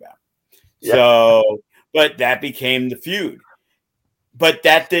talk about. Yeah. So, but that became the feud. But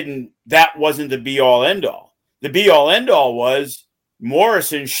that wasn't the be-all, end-all. The be-all, end-all was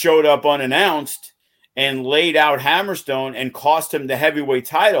Morrison showed up unannounced and laid out Hammerstone and cost him the heavyweight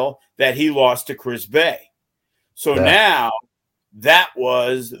title that he lost to Chris Bay. So now that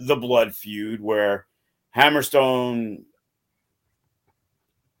was the blood feud where Hammerstone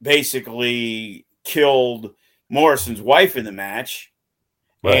basically killed Morrison's wife in the match,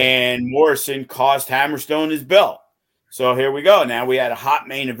 and Morrison cost Hammerstone his belt. So here we go. Now we had a hot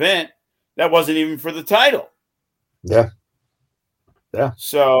main event that wasn't even for the title. Yeah. Yeah.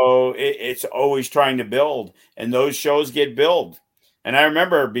 So it's always trying to build, and those shows get built. And I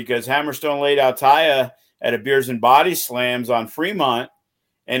remember because Hammerstone laid out Taya at a Beers and Body Slams on Fremont,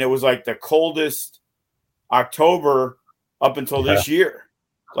 and it was like the coldest October up until this year,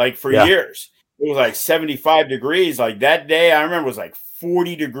 like for years. It was like 75 degrees. Like that day, I remember it was like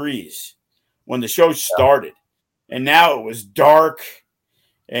 40 degrees when the show started. And now it was dark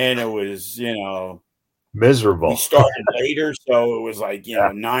and it was, miserable. We started later. So it was like,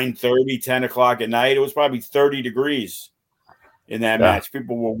 9:30, 10 o'clock at night. It was probably 30 degrees in that match.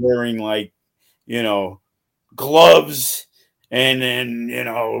 People were wearing like, gloves and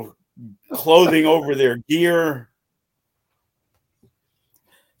then, clothing over their gear.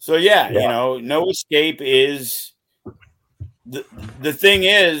 So, No Escape is the thing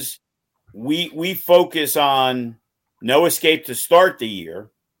is we focus on No Escape to start the year.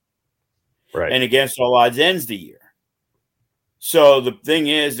 Right. And Against All Odds ends the year. So the thing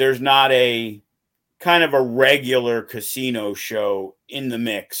is there's not a kind of a regular casino show in the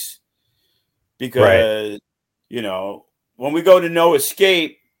mix because, when we go to No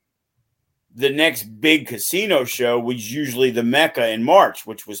Escape, the next big casino show was usually the Mecca in March,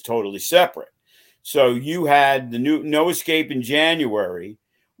 which was totally separate. So you had the new No Escape in January,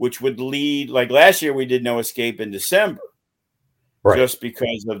 which would lead, like last year we did No Escape in December. Right. Just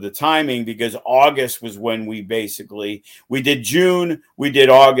because of the timing, because August was when we did June, we did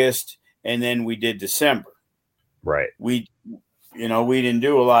August, and then we did December. Right. We didn't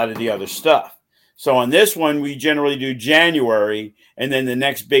do a lot of the other stuff. So on this one, we generally do January, and then the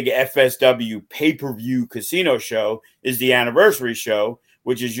next big FSW pay-per-view casino show is the anniversary show,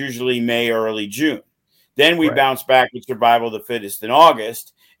 which is usually May or early June. Then we bounce back with Survival of the Fittest in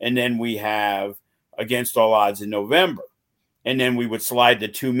August, and then we have Against All Odds in November. And then we would slide the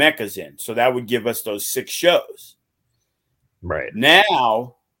 2 Meccas in. So that would give us those 6 shows. Right.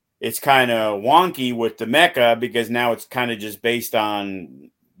 Now it's kind of wonky with the Mecca because now it's kind of just based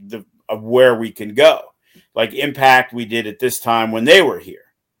on of where we can go. Like Impact we did at this time when they were here.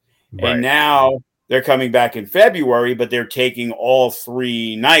 Right. And now they're coming back in February, but they're taking all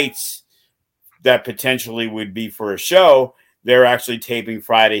 3 nights that potentially would be for a show. They're actually taping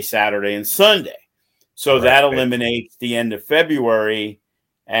Friday, Saturday, and Sunday. So that eliminates the end of February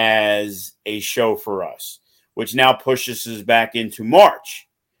as a show for us, which now pushes us back into March.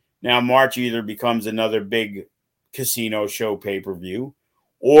 Now, March either becomes another big casino show pay-per-view,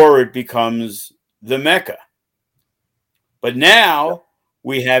 or it becomes the Mecca. But now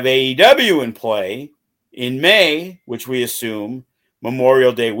we have AEW in play in May, which we assume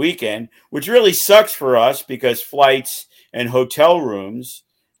Memorial Day weekend, which really sucks for us because flights and hotel rooms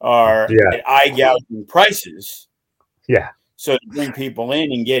are at eye-gouging prices. Yeah. So to bring people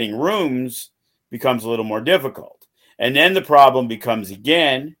in and getting rooms becomes a little more difficult. And then the problem becomes,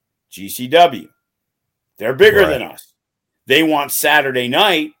 again, GCW. They're bigger than us. They want Saturday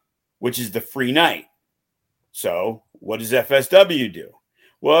night, which is the free night. So what does FSW do?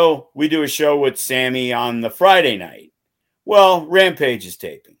 Well, we do a show with Sammy on the Friday night. Well, Rampage is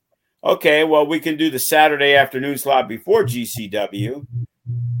taping. Okay, well, we can do the Saturday afternoon slot before GCW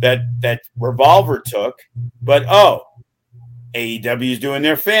that Revolver took, but AEW is doing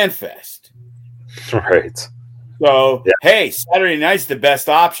their Fan Fest. Right. So, hey, Saturday night's the best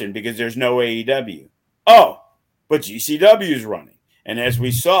option because there's no AEW. Oh, but GCW is running. And as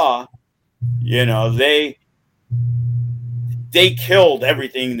we saw, they killed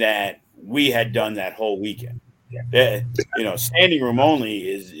everything that we had done that whole weekend. Standing room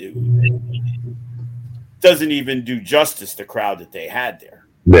only doesn't even do justice to the crowd that they had there.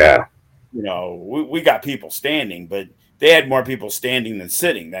 Yeah. We got people standing, but they had more people standing than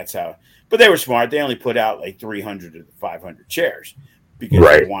sitting. That's how. But they were smart. They only put out like 300 to 500 chairs because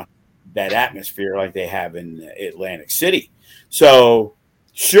they want that atmosphere like they have in Atlantic City. So,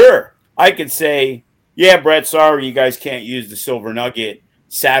 sure, I could say, yeah, Brett, sorry, you guys can't use the Silver Nugget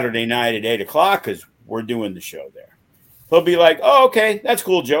Saturday night at 8 o'clock because we're doing the show there. He'll be like, oh, okay, that's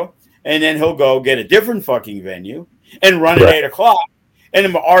cool, Joe. And then he'll go get a different fucking venue and run at 8 o'clock.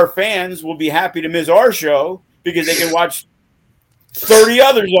 And our fans will be happy to miss our show because they can watch 30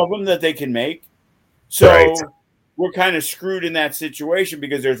 others of them that they can make. So we're kind of screwed in that situation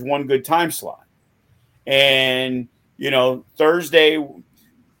because there's one good time slot. And, Thursday,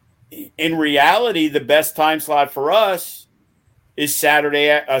 in reality, the best time slot for us is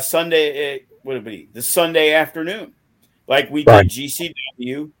Sunday, the Sunday afternoon. Like we did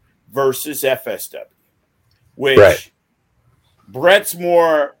GCW versus FSW, which Brett's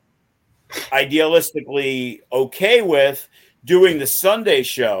more idealistically okay with doing the Sunday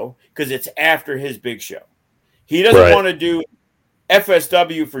show because it's after his big show. He doesn't want to do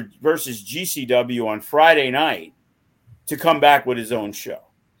FSW versus GCW on Friday night to come back with his own show.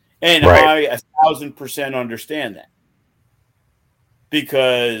 And I 1,000% understand that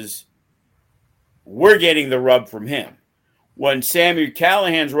because we're getting the rub from him. When Sami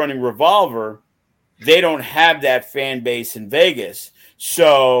Callihan's running Revolver, they don't have that fan base in Vegas.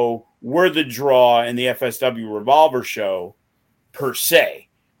 So we're the draw in the FSW Revolver show per se.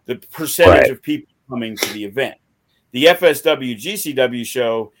 The percentage of people coming to the event. The FSW GCW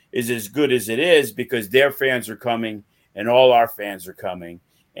show is as good as it is because their fans are coming and all our fans are coming,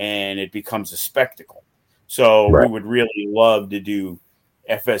 and it becomes a spectacle. So we would really love to do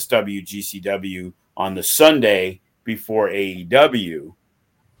FSW GCW on the Sunday before AEW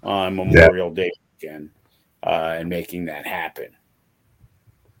on Memorial Day weekend, and making that happen.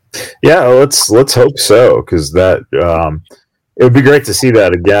 Yeah, let's hope so, because that it would be great to see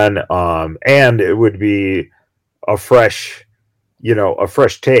that again, and it would be a fresh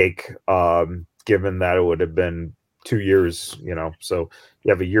take, given that it would have been 2 years, so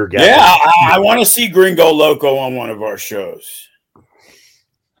you have a year gap. Yeah, I want to see Gringo Loco on one of our shows.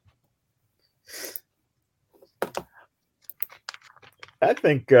 I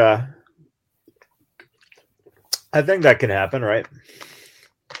think that can happen, right?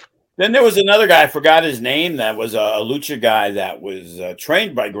 Then there was another guy, I forgot his name, that was a lucha guy that was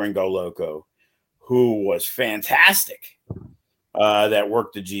trained by Gringo Loco, who was fantastic, that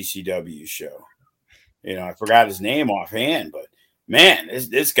worked the GCW show. I forgot his name offhand, but man,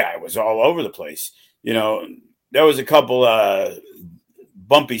 this guy was all over the place. There was a couple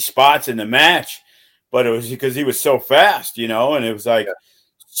bumpy spots in the match, but it was because he was so fast, and it was like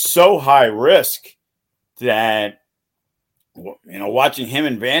so high risk that, watching him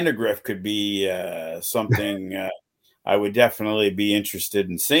and Vandergriff could be something I would definitely be interested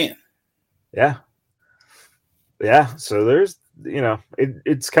in seeing. Yeah. So there's,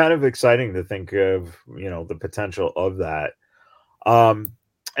 it's kind of exciting to think of, the potential of that.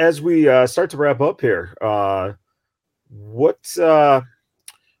 As we start to wrap up here, what can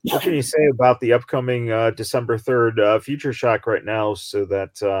you say about the upcoming December 3rd Future Shock right now, so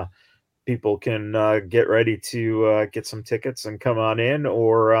that people can get ready to get some tickets and come on in,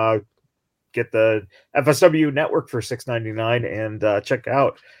 or get the FSW network for $6.99 and check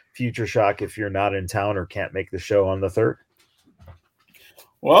out Future Shock if you're not in town or can't make the show on the 3rd?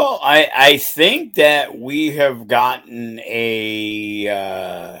 Well, I think that we have gotten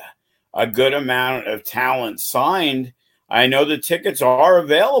a good amount of talent signed. I know the tickets are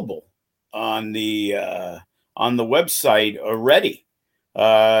available on the website already.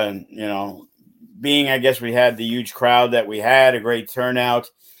 Being, I guess, we had the huge crowd that we had, a great turnout.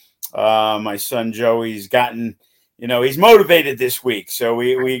 My son Joey's gotten, he's motivated this week, so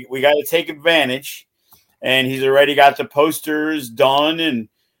we got to take advantage. And he's already got the posters done, and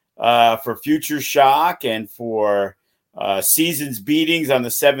for Future Shock and for Seasons Beatings on the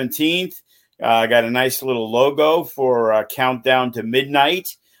 17th. I got a nice little logo for Countdown to Midnight,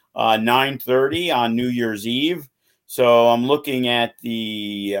 9:30 on New Year's Eve. So I'm looking at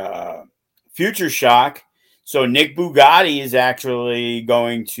the Future Shock. So Nick Bugatti is actually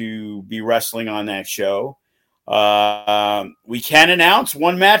going to be wrestling on that show. We can announce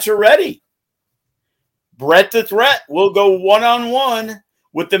one match already. Brett the Threat will go one-on-one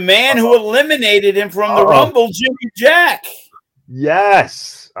with the man who eliminated him from the Rumble, Jimmy Jack.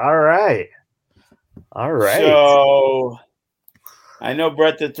 Yes. All right. So I know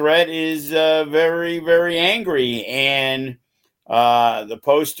Brett the Threat is very, very angry, and the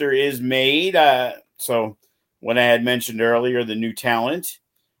poster is made. So what I had mentioned earlier, the new talent.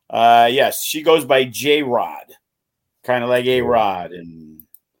 Yes, she goes by J-Rod, kind of like A-Rod and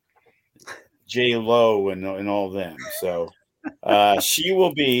J-Lo and all them. So she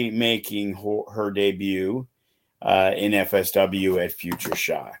will be making her debut in FSW at Future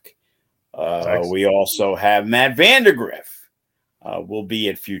Shock. We also have Matt Vandergriff will be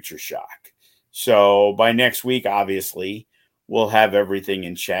at Future Shock. So by next week, obviously, we'll have everything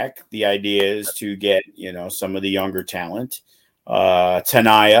in check. The idea is to get, some of the younger talent.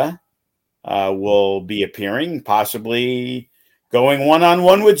 Tanaya will be appearing, possibly going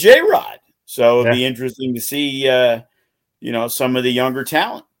one-on-one with J-Rod. So it'll be interesting to see, some of the younger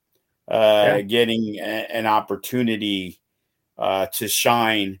talent getting an opportunity to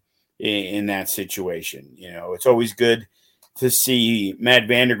shine in that situation. It's always good to see Matt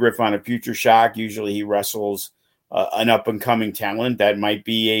Vandergriff on a Future Shock. Usually he wrestles an up-and-coming talent that might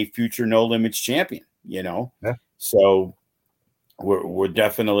be a future No Limits champion, So we're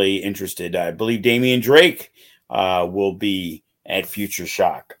definitely interested. I believe Damian Drake will be at Future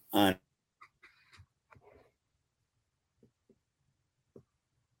Shock.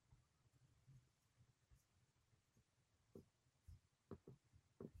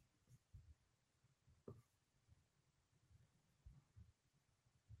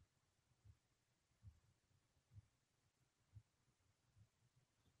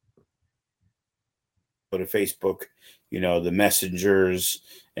 to Facebook, the messengers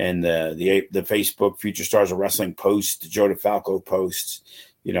and the Facebook Future Stars of Wrestling posts, the Joe DeFalco posts,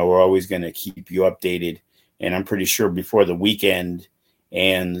 we're always going to keep you updated. And I'm pretty sure before the weekend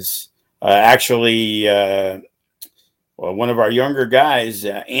ends, one of our younger guys,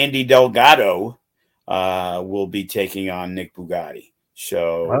 Andy Delgado, will be taking on Nick Bugatti.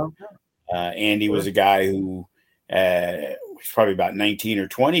 So Andy was a guy who was probably about 19 or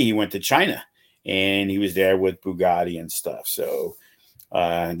 20. He went to China and he was there with Bugatti and stuff. So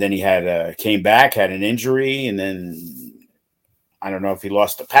then he came back, had an injury, and then I don't know if he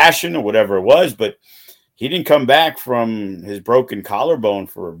lost the passion or whatever it was, but he didn't come back from his broken collarbone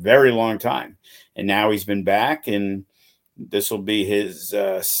for a very long time. And now he's been back, and this will be his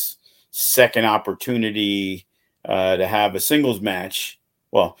second opportunity to have a singles match.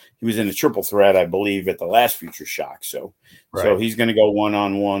 Well, he was in a triple threat, I believe, at the last Future Shock. So he's going to go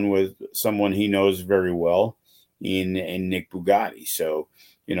one-on-one with someone he knows very well in Nick Bugatti. So,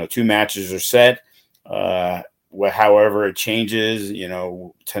 2 matches are set. However it changes,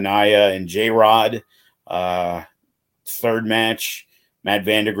 Tanaya and J-Rod. Third match, Matt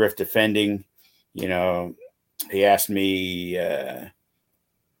Vandergrift defending. He asked me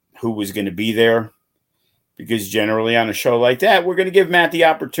who was going to be there, because generally on a show like that, we're going to give Matt the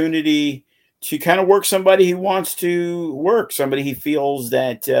opportunity to kind of work somebody he wants to work, somebody he feels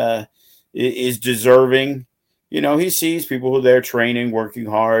that is deserving. He sees people who they're training, working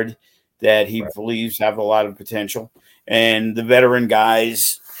hard, that he believes have a lot of potential. And the veteran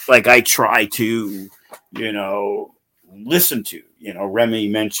guys, like I try to, listen to. Remy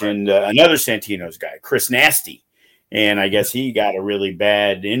mentioned another Santino's guy, Chris Nasty. And I guess he got a really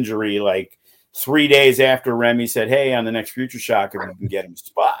bad injury like 3 days after Remy said, hey, on the next Future Shock, if you can get him a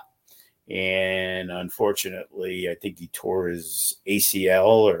spot. And unfortunately, I think he tore his ACL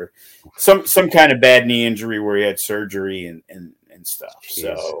or some kind of bad knee injury where he had surgery and stuff. Jeez.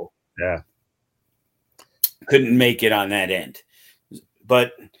 So couldn't make it on that end.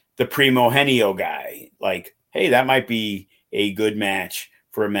 But the Primo Henio guy, like, hey, that might be a good match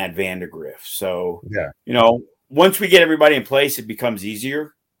for Matt Vandergrift. So, once we get everybody in place, it becomes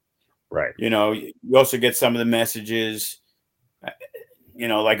easier. Right. You also get some of the messages,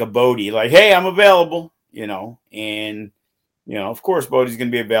 like a Bodie, like, hey, I'm available, and, of course, Bodie's going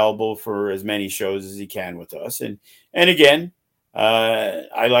to be available for as many shows as he can with us. And again,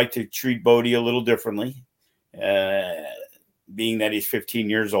 I like to treat Bodie a little differently, being that he's 15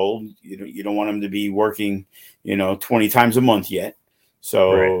 years old. You don't want him to be working, 20 times a month yet.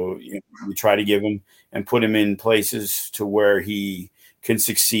 So we try to give him and put him in places to where he can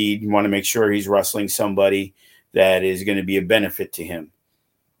succeed. You want to make sure he's wrestling somebody that is going to be a benefit to him.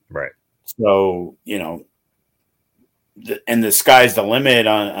 Right. So, and the sky's the limit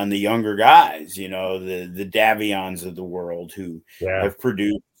on the younger guys, the Davions of the world who have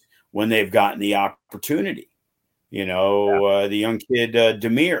produced when they've gotten the opportunity. The young kid,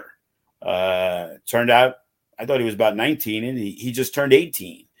 Demir, turned out, I thought he was about 19, and he just turned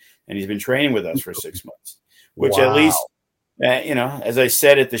 18, and he's been training with us for 6 months, which at least, as I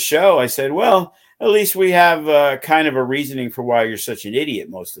said at the show, I said, well, at least we have kind of a reasoning for why you're such an idiot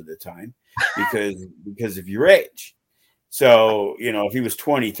most of the time, because of your age. So, if he was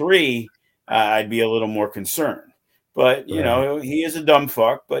 23, I'd be a little more concerned. But, he is a dumb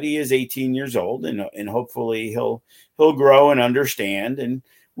fuck, but he is 18 years old, and hopefully he'll grow and understand. And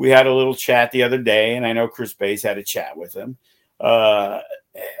we had a little chat the other day, and I know Chris Bays had a chat with him.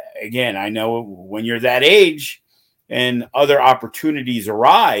 Again, I know when you're that age and other opportunities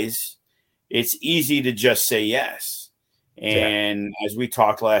arise, it's easy to just say yes. And as we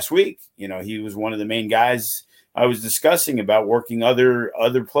talked last week, he was one of the main guys I was discussing about working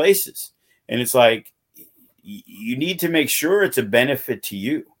other places. And it's like, you need to make sure it's a benefit to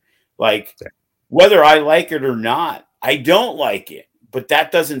you. Like, whether I like it or not, I don't like it, but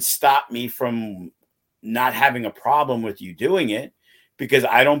that doesn't stop me from not having a problem with you doing it, because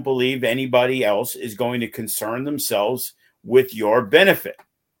I don't believe anybody else is going to concern themselves with your benefit.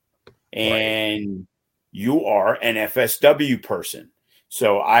 And you are an FSW person.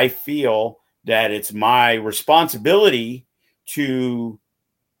 So I feel that it's my responsibility to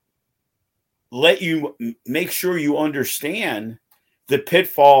let you make sure you understand the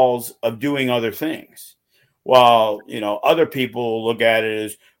pitfalls of doing other things. While, other people look at it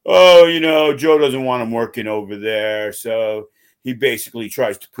as, oh, Joe doesn't want him working over there, so he basically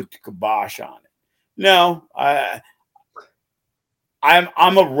tries to put the kibosh on it. No,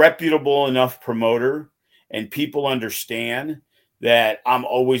 I'm a reputable enough promoter, and people understand that I'm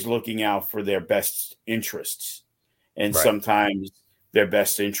always looking out for their best interests. And sometimes their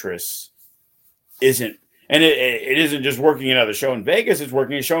best interests isn't, and it isn't just working another show in Vegas. It's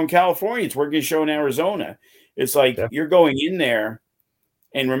working a show in California. It's working a show in Arizona. It's like you're going in there,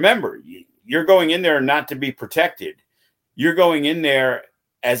 and remember, you're going in there not to be protected. You're going in there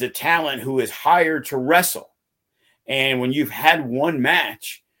as a talent who is hired to wrestle. And when you've had one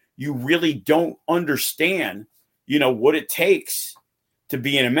match, you really don't understand, what it takes to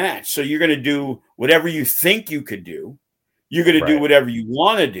be in a match. So you're going to do whatever you think you could do. You're going to do whatever you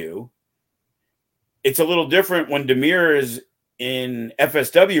want to do. It's a little different when Demir is in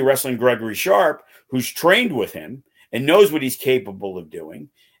FSW wrestling Gregory Sharp, who's trained with him and knows what he's capable of doing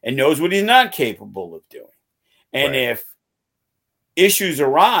and knows what he's not capable of doing. And if issues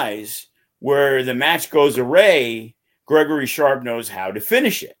arise where the match goes awry, Gregory Sharp knows how to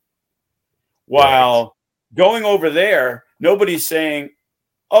finish it. While going over there, nobody's saying,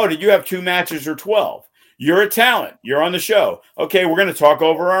 oh, did you have 2 matches or 12? You're a talent. You're on the show. Okay, we're going to talk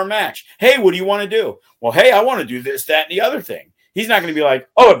over our match. Hey, what do you want to do? Well, hey, I want to do this, that, and the other thing. He's not going to be like,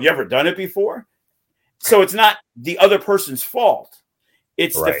 oh, have you ever done it before? So it's not the other person's fault.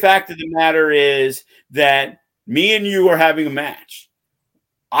 It's the fact of the matter is that me and you are having a match.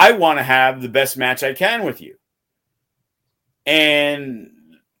 I want to have the best match I can with you. And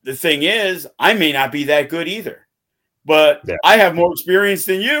the thing is, I may not be that good either, but I have more experience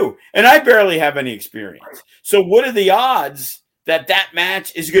than you, and I barely have any experience. So what are the odds that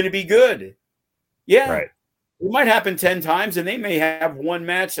match is going to be good? Yeah. It might happen 10 times, and they may have one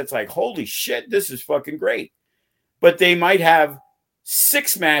match that's like, holy shit, this is fucking great. But they might have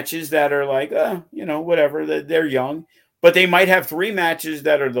 6 matches that are like, whatever, they're young. But they might have 3 matches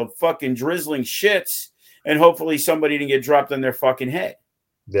that are the fucking drizzling shits, and hopefully somebody didn't get dropped on their fucking head.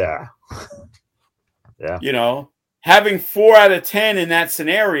 Yeah. Having 4 out of 10 in that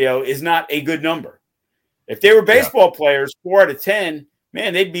scenario is not a good number. If they were baseball players, 4 out of 10,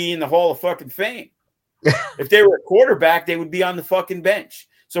 man, they'd be in the Hall of fucking Fame. If they were a quarterback, they would be on the fucking bench.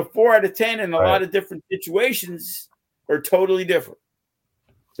 So 4 out of 10 in a lot of different situations are totally different.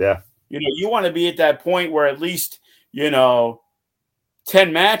 Yeah. You want to be at that point where at least, 10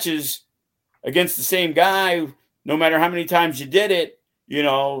 matches against the same guy, no matter how many times you did it,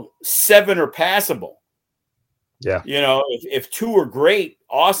 7 are passable. Yeah. If 2 are great,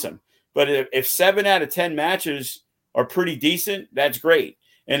 awesome. But if 7 out of 10 matches are pretty decent, that's great.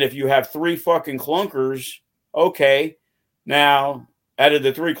 And if you have 3 fucking clunkers, okay. Now, out of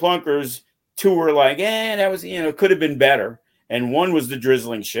the 3 clunkers, 2 were like, that was, could have been better. And 1 was the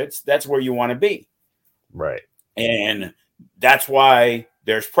drizzling shits. That's where you want to be. Right. And that's why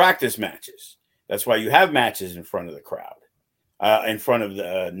there's practice matches. That's why you have matches in front of the crowd, in front of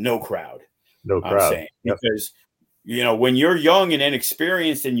the no crowd. No crowd. I'm saying. Because, when you're young and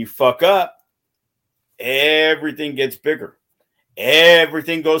inexperienced and you fuck up, everything gets bigger.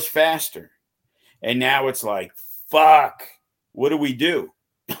 Everything goes faster. And now it's like, fuck, what do we do?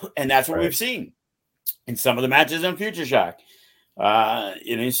 And that's what we've seen in some of the matches on Future Shock.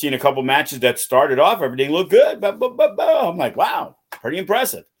 You've seen a couple matches that started off, everything looked good. I'm like, wow, pretty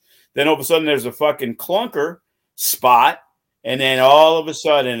impressive. Then all of a sudden there's a fucking clunker spot. And then all of a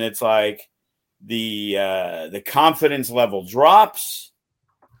sudden it's like the confidence level drops,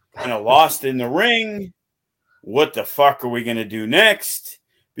 kind of lost in the ring. What the fuck are we going to do next?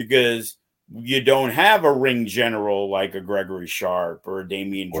 Because you don't have a ring general like a Gregory Sharp or a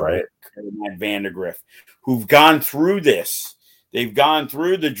Damian Drake or Matt Vandergriff who've gone through this. They've gone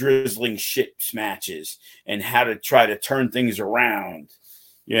through the drizzling shit matches and how to try to turn things around.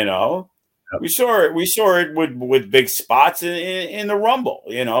 We saw it with big spots in the Rumble.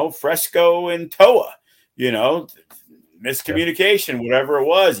 Fresco and Toa. Miscommunication, whatever it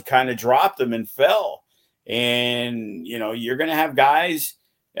was, he kind of dropped them and fell. And you're going to have guys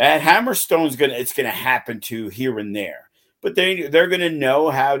at Hammerstone's it's going to happen to here and there, but they're going to know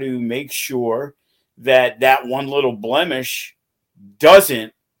how to make sure that one little blemish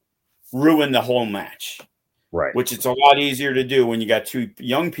doesn't ruin the whole match. Right. Which it's a lot easier to do when you got 2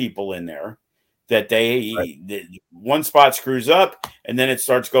 young people in there that one spot screws up and then it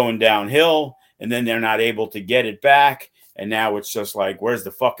starts going downhill and then they're not able to get it back. And now it's just like, where's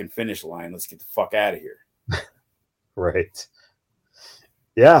the fucking finish line? Let's get the fuck out of here. Right.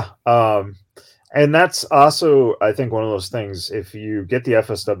 Yeah. And that's also, I think, one of those things, if you get the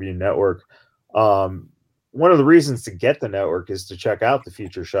FSW network, one of the reasons to get the network is to check out the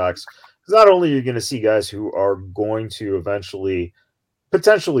Future Shocks. Because not only are you going to see guys who are going to eventually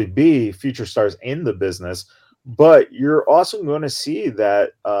potentially be future stars in the business, but you're also going to see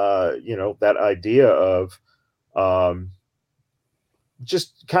that, that idea of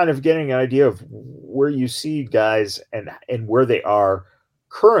just kind of getting an idea of where you see guys and where they are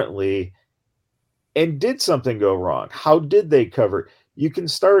currently and did something go wrong? How did they cover? You can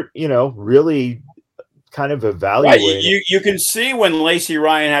start, really kind of evaluating. Right. You can see when Lacey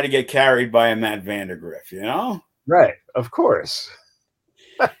Ryan had to get carried by a Matt Vandergriff, Right. Of course.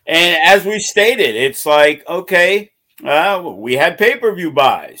 And as we stated, it's like, okay, we had pay-per-view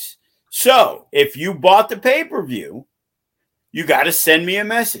buys. So if you bought the pay-per-view, you got to send me a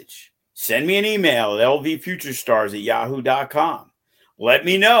message. Send me an email at lvfuturestars@yahoo.com. Let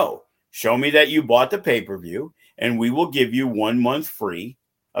me know. Show me that you bought the pay-per-view, and we will give you 1 month free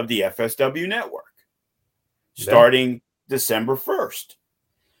of the FSW network starting December 1st,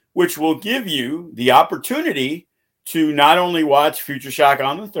 which will give you the opportunity to not only watch Future Shock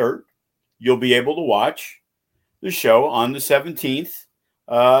on the 3rd, you'll be able to watch the show on the 17th.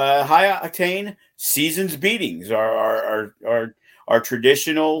 High Octane Seasons Beatings, our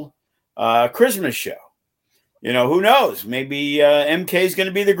traditional Christmas show. Who knows? Maybe MK is going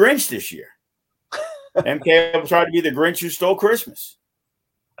to be the Grinch this year. MK will try to be the Grinch who stole Christmas.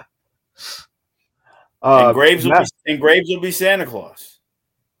 And Graves will be Santa Claus.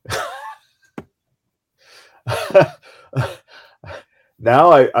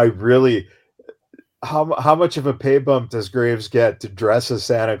 Now I really, how much of a pay bump does Graves get to dress as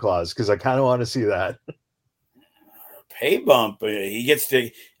Santa Claus? Because I kind of want to see that. Pay bump.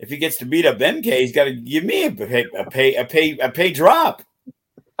 If he gets to beat up MK, he's got to give me a pay drop.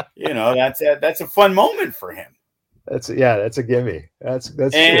 That's a fun moment for him. That's a gimme. That's and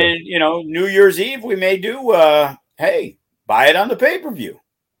true. New Year's Eve we may do. Hey, buy it on the pay-per-view.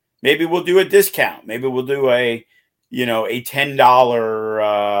 Maybe we'll do a discount. Maybe we'll do a $10,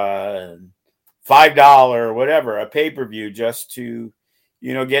 $5, whatever, a pay-per-view just to,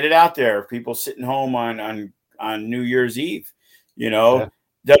 get it out there. People sitting home on New Year's Eve,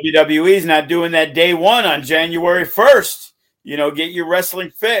 WWE's not doing that day one on January 1st. Get your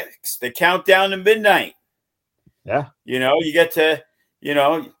wrestling fix. The countdown to midnight. Yeah. You get to,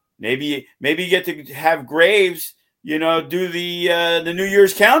 maybe you get to have Graves, do the New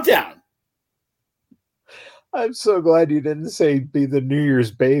Year's countdown. I'm so glad you didn't say be the New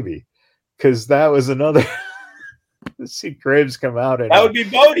Year's baby, because that was another. To see Graves come out, and that would be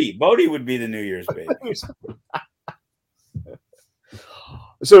Bodie. Bodie would be the New Year's baby.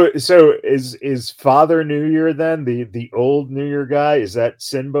 So is Father New Year then the old New Year guy? Is that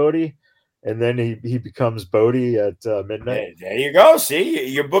Sin Bodie? And then he becomes Bodie at midnight. There you go. See,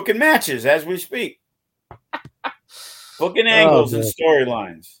 you're booking matches as we speak. Booking angles and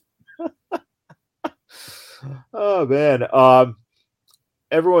storylines. Oh man.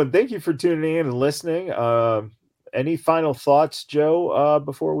 Everyone, thank you for tuning in and listening. Any final thoughts, Joe,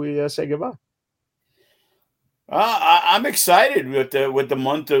 before we say goodbye? I'm excited with the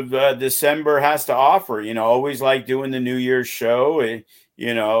month of December has to offer. Always like doing the New Year's show.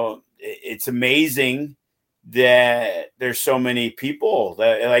 It's amazing that there's so many people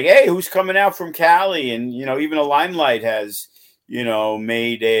that like, hey, who's coming out from Cali? And, even a Limelight has,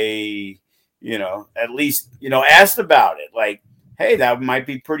 made a, at least, asked about it. Like, hey, that might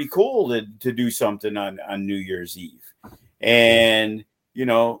be pretty cool to do something on New Year's Eve. And,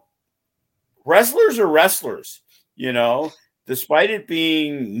 wrestlers are wrestlers, despite it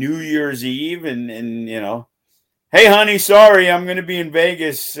being New Year's Eve and hey, honey, sorry, I'm going to be in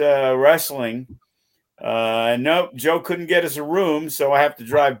Vegas wrestling. Nope, Joe couldn't get us a room, so I have to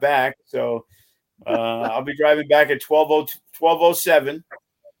drive back. So I'll be driving back at 12:07.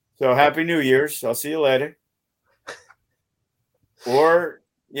 So happy New Year's. I'll see you later. Or,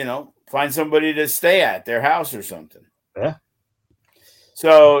 find somebody to stay at their house or something. Yeah.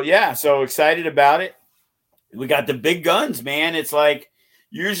 So excited about it. We got the big guns, man. It's like,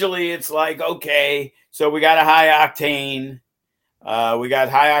 usually it's like, okay, so we got a High Octane. We got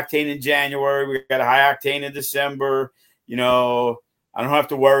High Octane in January. We got a High Octane in December. I don't have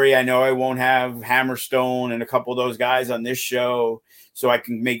to worry. I know I won't have Hammerstone and a couple of those guys on this show, so I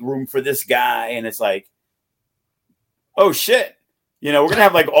can make room for this guy. And it's like, oh, shit. We're going to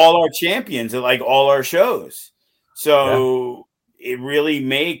have like all our champions at like all our shows. So it really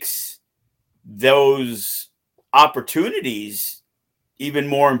makes those opportunities even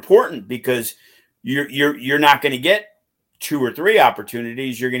more important, because you're not going to get 2 or 3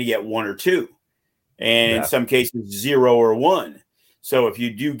 opportunities. You're going to get 1 or 2, and in some cases 0 or 1. So if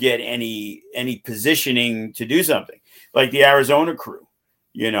you do get any positioning to do something like the Arizona crew,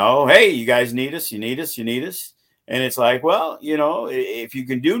 hey, you guys need us, you need us. And it's like, well, if you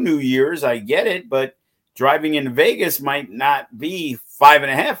can do New Year's, I get it, but driving into Vegas might not be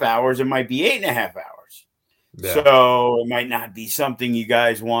 5.5 hours. It might be 8.5 hours. Yeah. So it might not be something you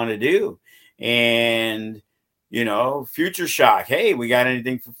guys want to do. And, Future Shock. Hey, we got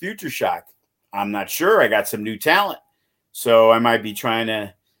anything for Future Shock? I'm not sure. I got some new talent. So I might be trying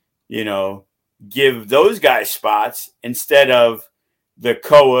to, give those guys spots instead of the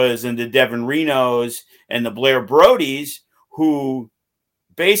Koas and the Devin Renos and the Blair Brodies, who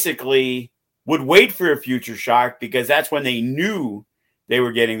basically would wait for a Future Shock because that's when they knew they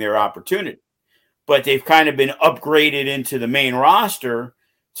were getting their opportunity. But they've kind of been upgraded into the main roster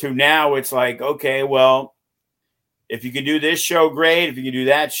to now it's like, okay, well, if you can do this show, great. If you can do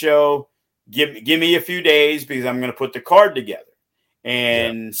that show, give me a few days because I'm going to put the card together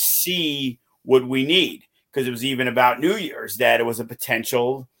and see what we need. Because it was even about New Year's that it was a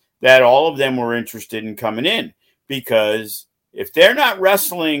potential that all of them were interested in coming in. Because if they're not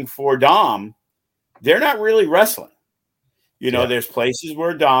wrestling for Dom, they're not really wrestling. There's places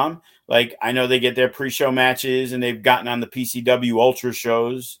where Dom, like I know they get their pre-show matches and they've gotten on the PCW Ultra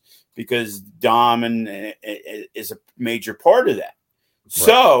shows because Dom is a major part of that. Right.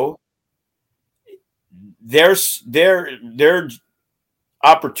 So their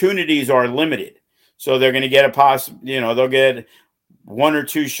opportunities are limited. So they're going to get they'll get 1 or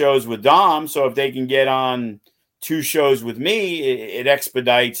 2 shows with Dom. So if they can get on 2 shows with me, it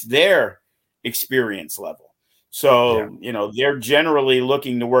expedites their experience level. So, they're generally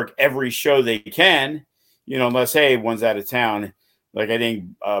looking to work every show they can, unless, hey, one's out of town. Like I think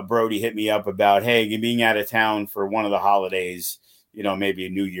Brody hit me up about, hey, being out of town for one of the holidays, maybe a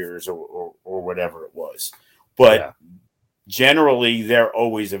New Year's or whatever it was. But generally, they're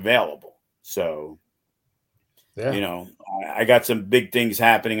always available. So, I got some big things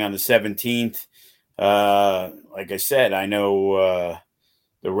happening on the 17th. Like I said, I know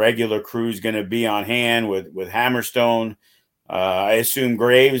the regular crew is going to be on hand with Hammerstone. I assume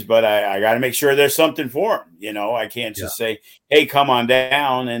Graves, but I got to make sure there's something for him. I can't just say, hey, come on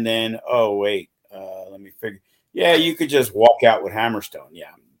down. And then, oh, wait, let me figure. Yeah, you could just walk out with Hammerstone. Yeah,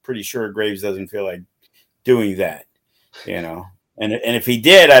 I'm pretty sure Graves doesn't feel like doing that, And if he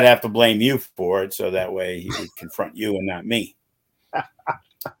did, I'd have to blame you for it. So that way he would confront you and not me.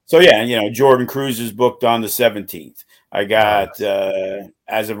 So, Jordan Cruz is booked on the 17th. I got,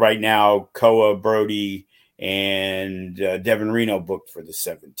 as of right now, Koa, Brody, and Devin Reno booked for the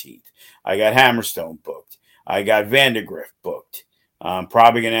 17th. I got Hammerstone booked. I got Vandergrift booked. I'm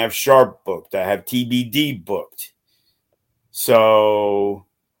probably going to have Sharp booked. I have TBD booked. So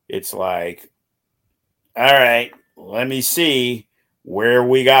it's like, all right, let me see where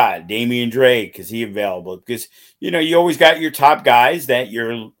we got Damian Drake. Is he available? Because, you always got your top guys that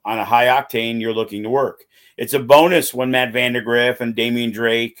you're on a high octane, you're looking to work. It's a bonus when Matt Vandergriff and Damian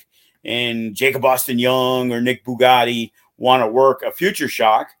Drake and Jacob Austin Young or Nick Bugatti want to work a Future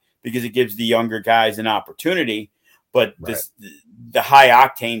Shock because it gives the younger guys an opportunity. But the high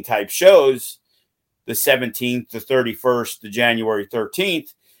octane type shows, the 17th, the 31st, the January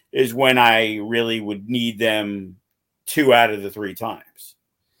 13th is when I really would need them 2 out of the 3 times.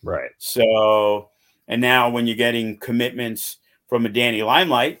 Right. So, and now when you're getting commitments from a Danny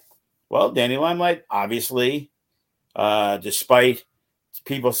Limelight, well, Danny Limelight, obviously, despite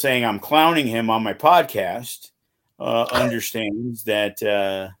people saying I'm clowning him on my podcast, understands that,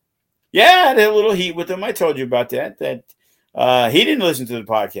 I had a little heat with him. I told you about that he didn't listen to the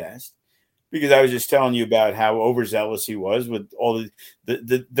podcast because I was just telling you about how overzealous he was with all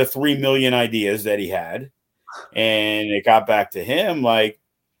the 3 million ideas that he had. And it got back to him. Like,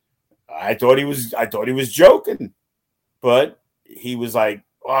 I thought he was joking, but he was like,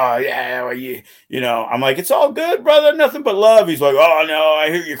 oh, yeah, well, I'm like, it's all good, brother. Nothing but love. He's like, oh, no, I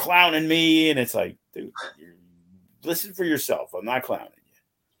hear you're clowning me. And it's like, dude, listen for yourself. I'm not clowning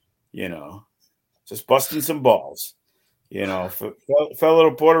you, just busting some balls, for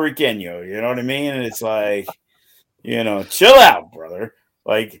little Puerto Riqueño, you know what I mean? And it's like, chill out, brother.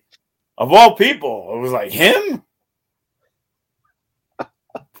 Like, of all people, it was like him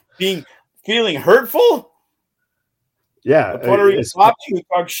feeling hurtful. Yeah, the Puerto Rican Poppy who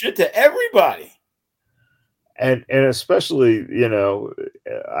talks shit to everybody, and especially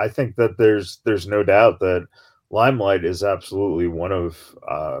I think that there's no doubt that Limelight is absolutely one of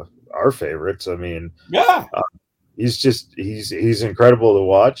our favorites. I mean, he's incredible to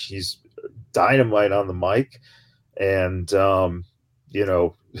watch. He's dynamite on the mic, and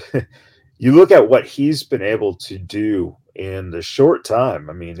you look at what he's been able to do in the short time.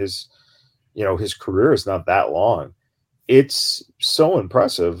 I mean, his career is not that long. It's so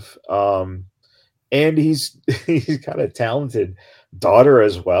impressive. And he's got a talented daughter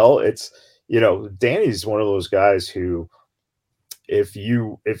as well. It's, Danny's one of those guys who, if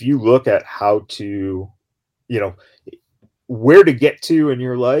you look at how to, where to get to in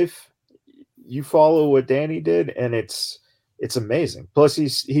your life, you follow what Danny did, and it's it's amazing. Plus,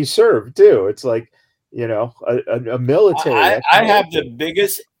 he served too. It's like, you know, a military. I have the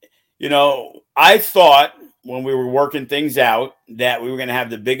biggest, you know, I thought when we were working things out that we were going to have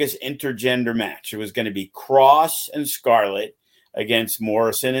the biggest intergender match. It was going to be Cross and Scarlett against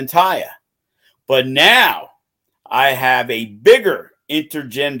Morrison and Taya. But now I have a bigger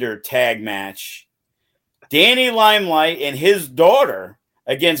intergender tag match. Danny Limelight and his daughter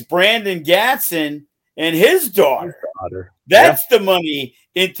against Brandon Gatson and his daughter. That's the money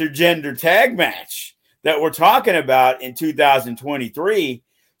intergender tag match that we're talking about in 2023.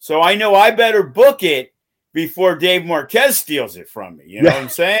 So I know I better book it before Dave Marquez steals it from me. You know what I'm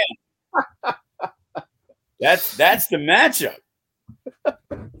saying? That's the matchup.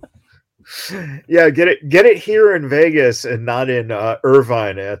 Yeah, get it here in Vegas and not in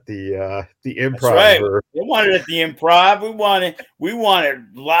Irvine at the Improv. That's right. We want it at the Improv. We want it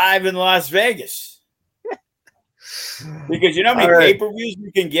live in Las Vegas. Because you know how many pay-per-views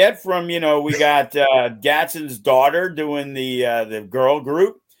we can get from, you know, we got Gatson's daughter doing the girl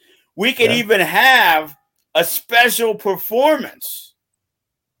group. We could even have a special performance.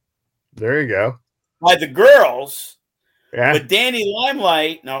 There you go. By the girls. Yeah. But Danny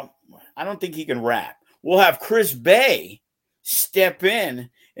Limelight, no, I don't think he can rap. We'll have Chris Bay step in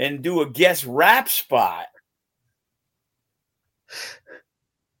and do a guest rap spot.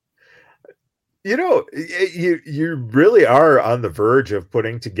 You know, you really are on the verge of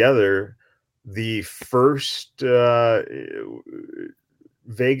putting together the first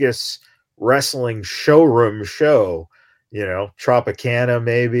Vegas wrestling showroom show. You know, Tropicana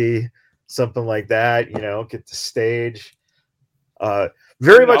maybe, something like that. You know, get the stage.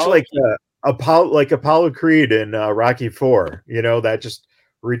 Very much like Apollo Creed in Rocky IV. You know, that just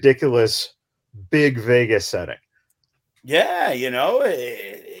ridiculous big Vegas setting. Yeah, you know,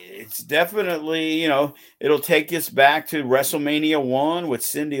 it's definitely, you know, it'll take us back to WrestleMania 1 with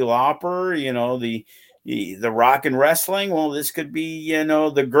Cyndi Lauper, you know, the Rock and Wrestling. Well, this could be, you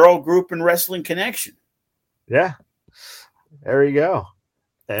know, the girl group and Wrestling Connection. Yeah. There you go.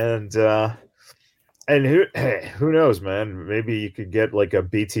 And who knows, man? Maybe you could get like a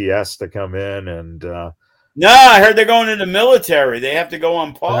BTS to come in and no, I heard they're going into the military. They have to go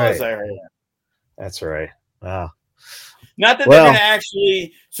on pause, right. I heard. That's right. Wow. Not that they're going to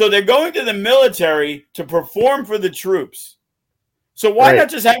actually. So they're going to the military to perform for the troops. So why not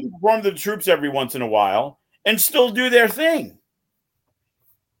just have them perform for the troops every once in a while and still do their thing?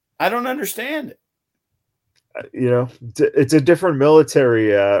 I don't understand it. You know, it's a different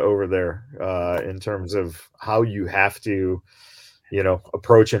military over there in terms of how you have to, you know,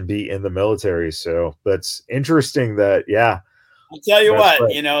 approach and be in the military. So that's interesting that, I'll tell you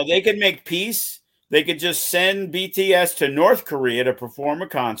what, you know, they could make peace. They could just send BTS to North Korea to perform a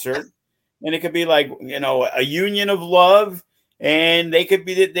concert, and it could be like, you know, a union of love, and they could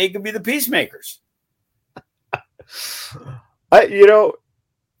be the peacemakers. You know,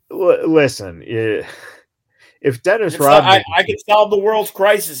 listen, if Dennis Rodman, I could solve the world's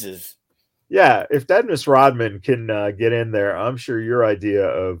crises. Yeah, if Dennis Rodman can get in there, I'm sure your idea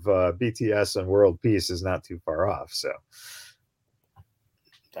of BTS and world peace is not too far off. So.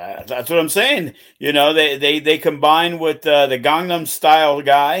 That's what I'm saying. You know, they combine with the Gangnam Style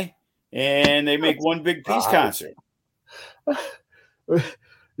guy, and they make one big peace concert.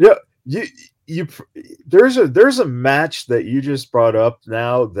 Yeah, there's a match that you just brought up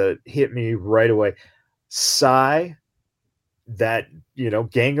now that hit me right away. Psy, that, you know,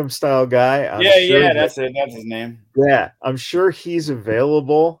 Gangnam Style guy. That's it. That's his name. Yeah, I'm sure he's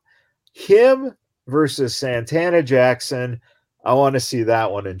available. Him versus Santana Jackson. I want to see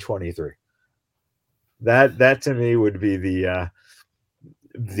that one in 23. That to me would be the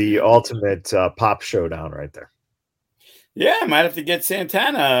ultimate pop showdown right there. Yeah, I might have to get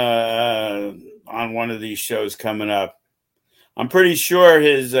Santana on one of these shows coming up. I'm pretty sure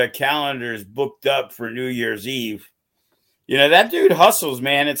his calendar is booked up for New Year's Eve. You know, that dude hustles,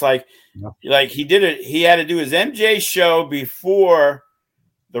 man. It's like he did it. He had to do his MJ show before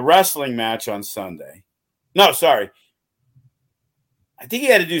the wrestling match on Sunday. No, sorry. I think he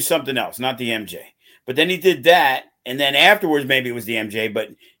had to do something else, not the MJ. But then he did that, and then afterwards maybe it was the MJ, but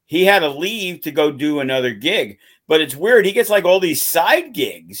he had to leave to go do another gig. But it's weird. He gets like all these side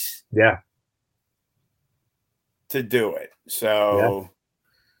gigs. Yeah. To do it. So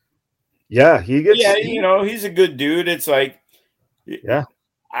he gets. Yeah, you know, he's a good dude. It's like, yeah.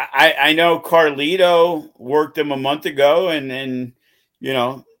 I know Carlito worked him a month ago, and you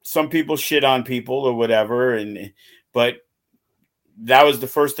know, some people shit on people or whatever, but that was the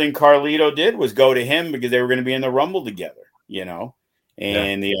first thing Carlito did was go to him because they were going to be in the Rumble together, you know,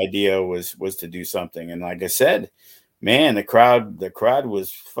 and the idea was to do something. And like I said, man, the crowd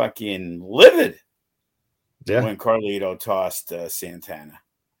was fucking livid. Yeah. When Carlito tossed Santana.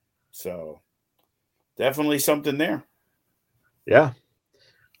 So definitely something there. Yeah.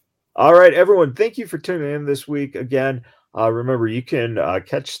 All right, everyone. Thank you for tuning in this week. Again, remember, you can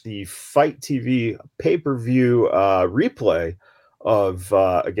catch the Fight TV pay-per-view replay of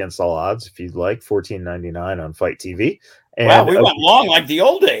Against All Odds if you'd like, $14.99 on Fight TV. And, wow, we went long like the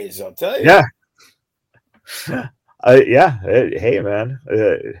old days, I'll tell you. Yeah. Yeah. Hey, man.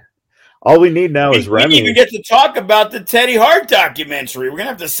 All we need now is Remy. We didn't even get to talk about the Teddy Hart documentary. We're going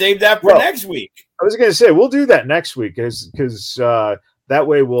to have to save that for next week. I was going to say, we'll do that next week because that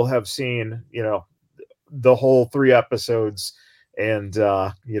way we'll have seen, the whole 3 episodes and,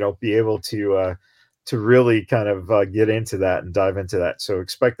 be able to really kind of get into that and dive into that. So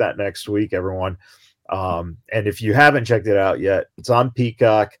expect that next week, everyone. And if you haven't checked it out yet, it's on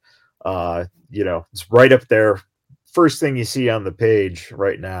Peacock. It's right up there. First thing you see on the page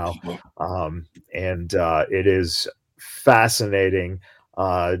right now. And it is fascinating.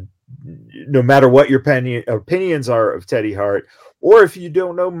 No matter what your opinions are of Teddy Hart, or if you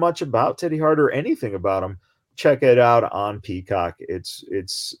don't know much about Teddy Hart or anything about him, check it out on Peacock.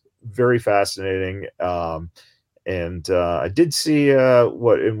 It's very fascinating. And I did see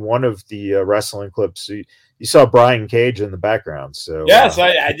in one of the wrestling clips, you saw Brian Cage in the background. So yes,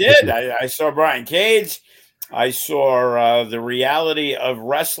 I did. I saw Brian Cage. I saw the Reality of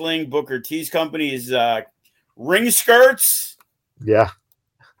Wrestling, Booker T's company's ring skirts. Yeah.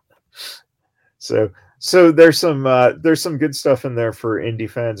 So there's some good stuff in there for indie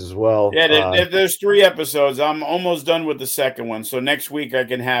fans as well. Yeah, there's 3 episodes. I'm almost done with the second one, so next week I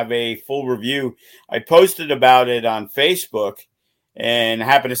can have a full review. I posted about it on Facebook and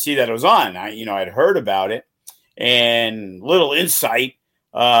happened to see that it was on. I'd heard about it, and little insight.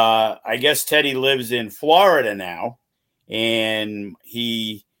 I guess Teddy lives in Florida now, and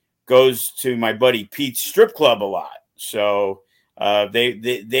he goes to my buddy Pete's strip club a lot. So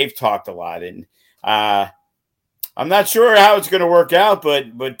they've talked a lot, and I'm not sure how it's going to work out,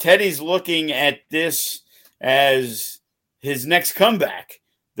 but Teddy's looking at this as his next comeback.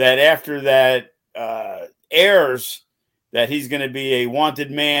 That after that airs, that he's going to be a wanted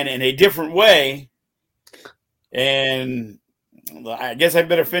man in a different way, and I guess I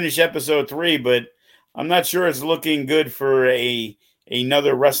better finish episode 3, but I'm not sure it's looking good for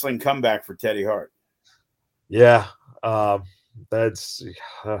another wrestling comeback for Teddy Hart. Yeah, that's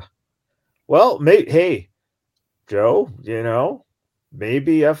well. Hey, Joe,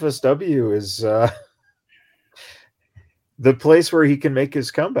 maybe FSW is the place where he can make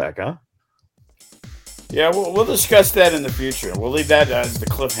his comeback, huh? Yeah, we'll discuss that in the future. We'll leave that as the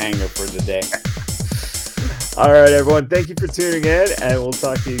cliffhanger for the day. All right, everyone. Thank you for tuning in, and we'll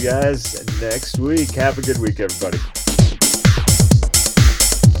talk to you guys next week. Have a good week, everybody.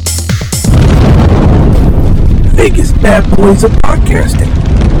 Vegas Bad Boys of Podcasting.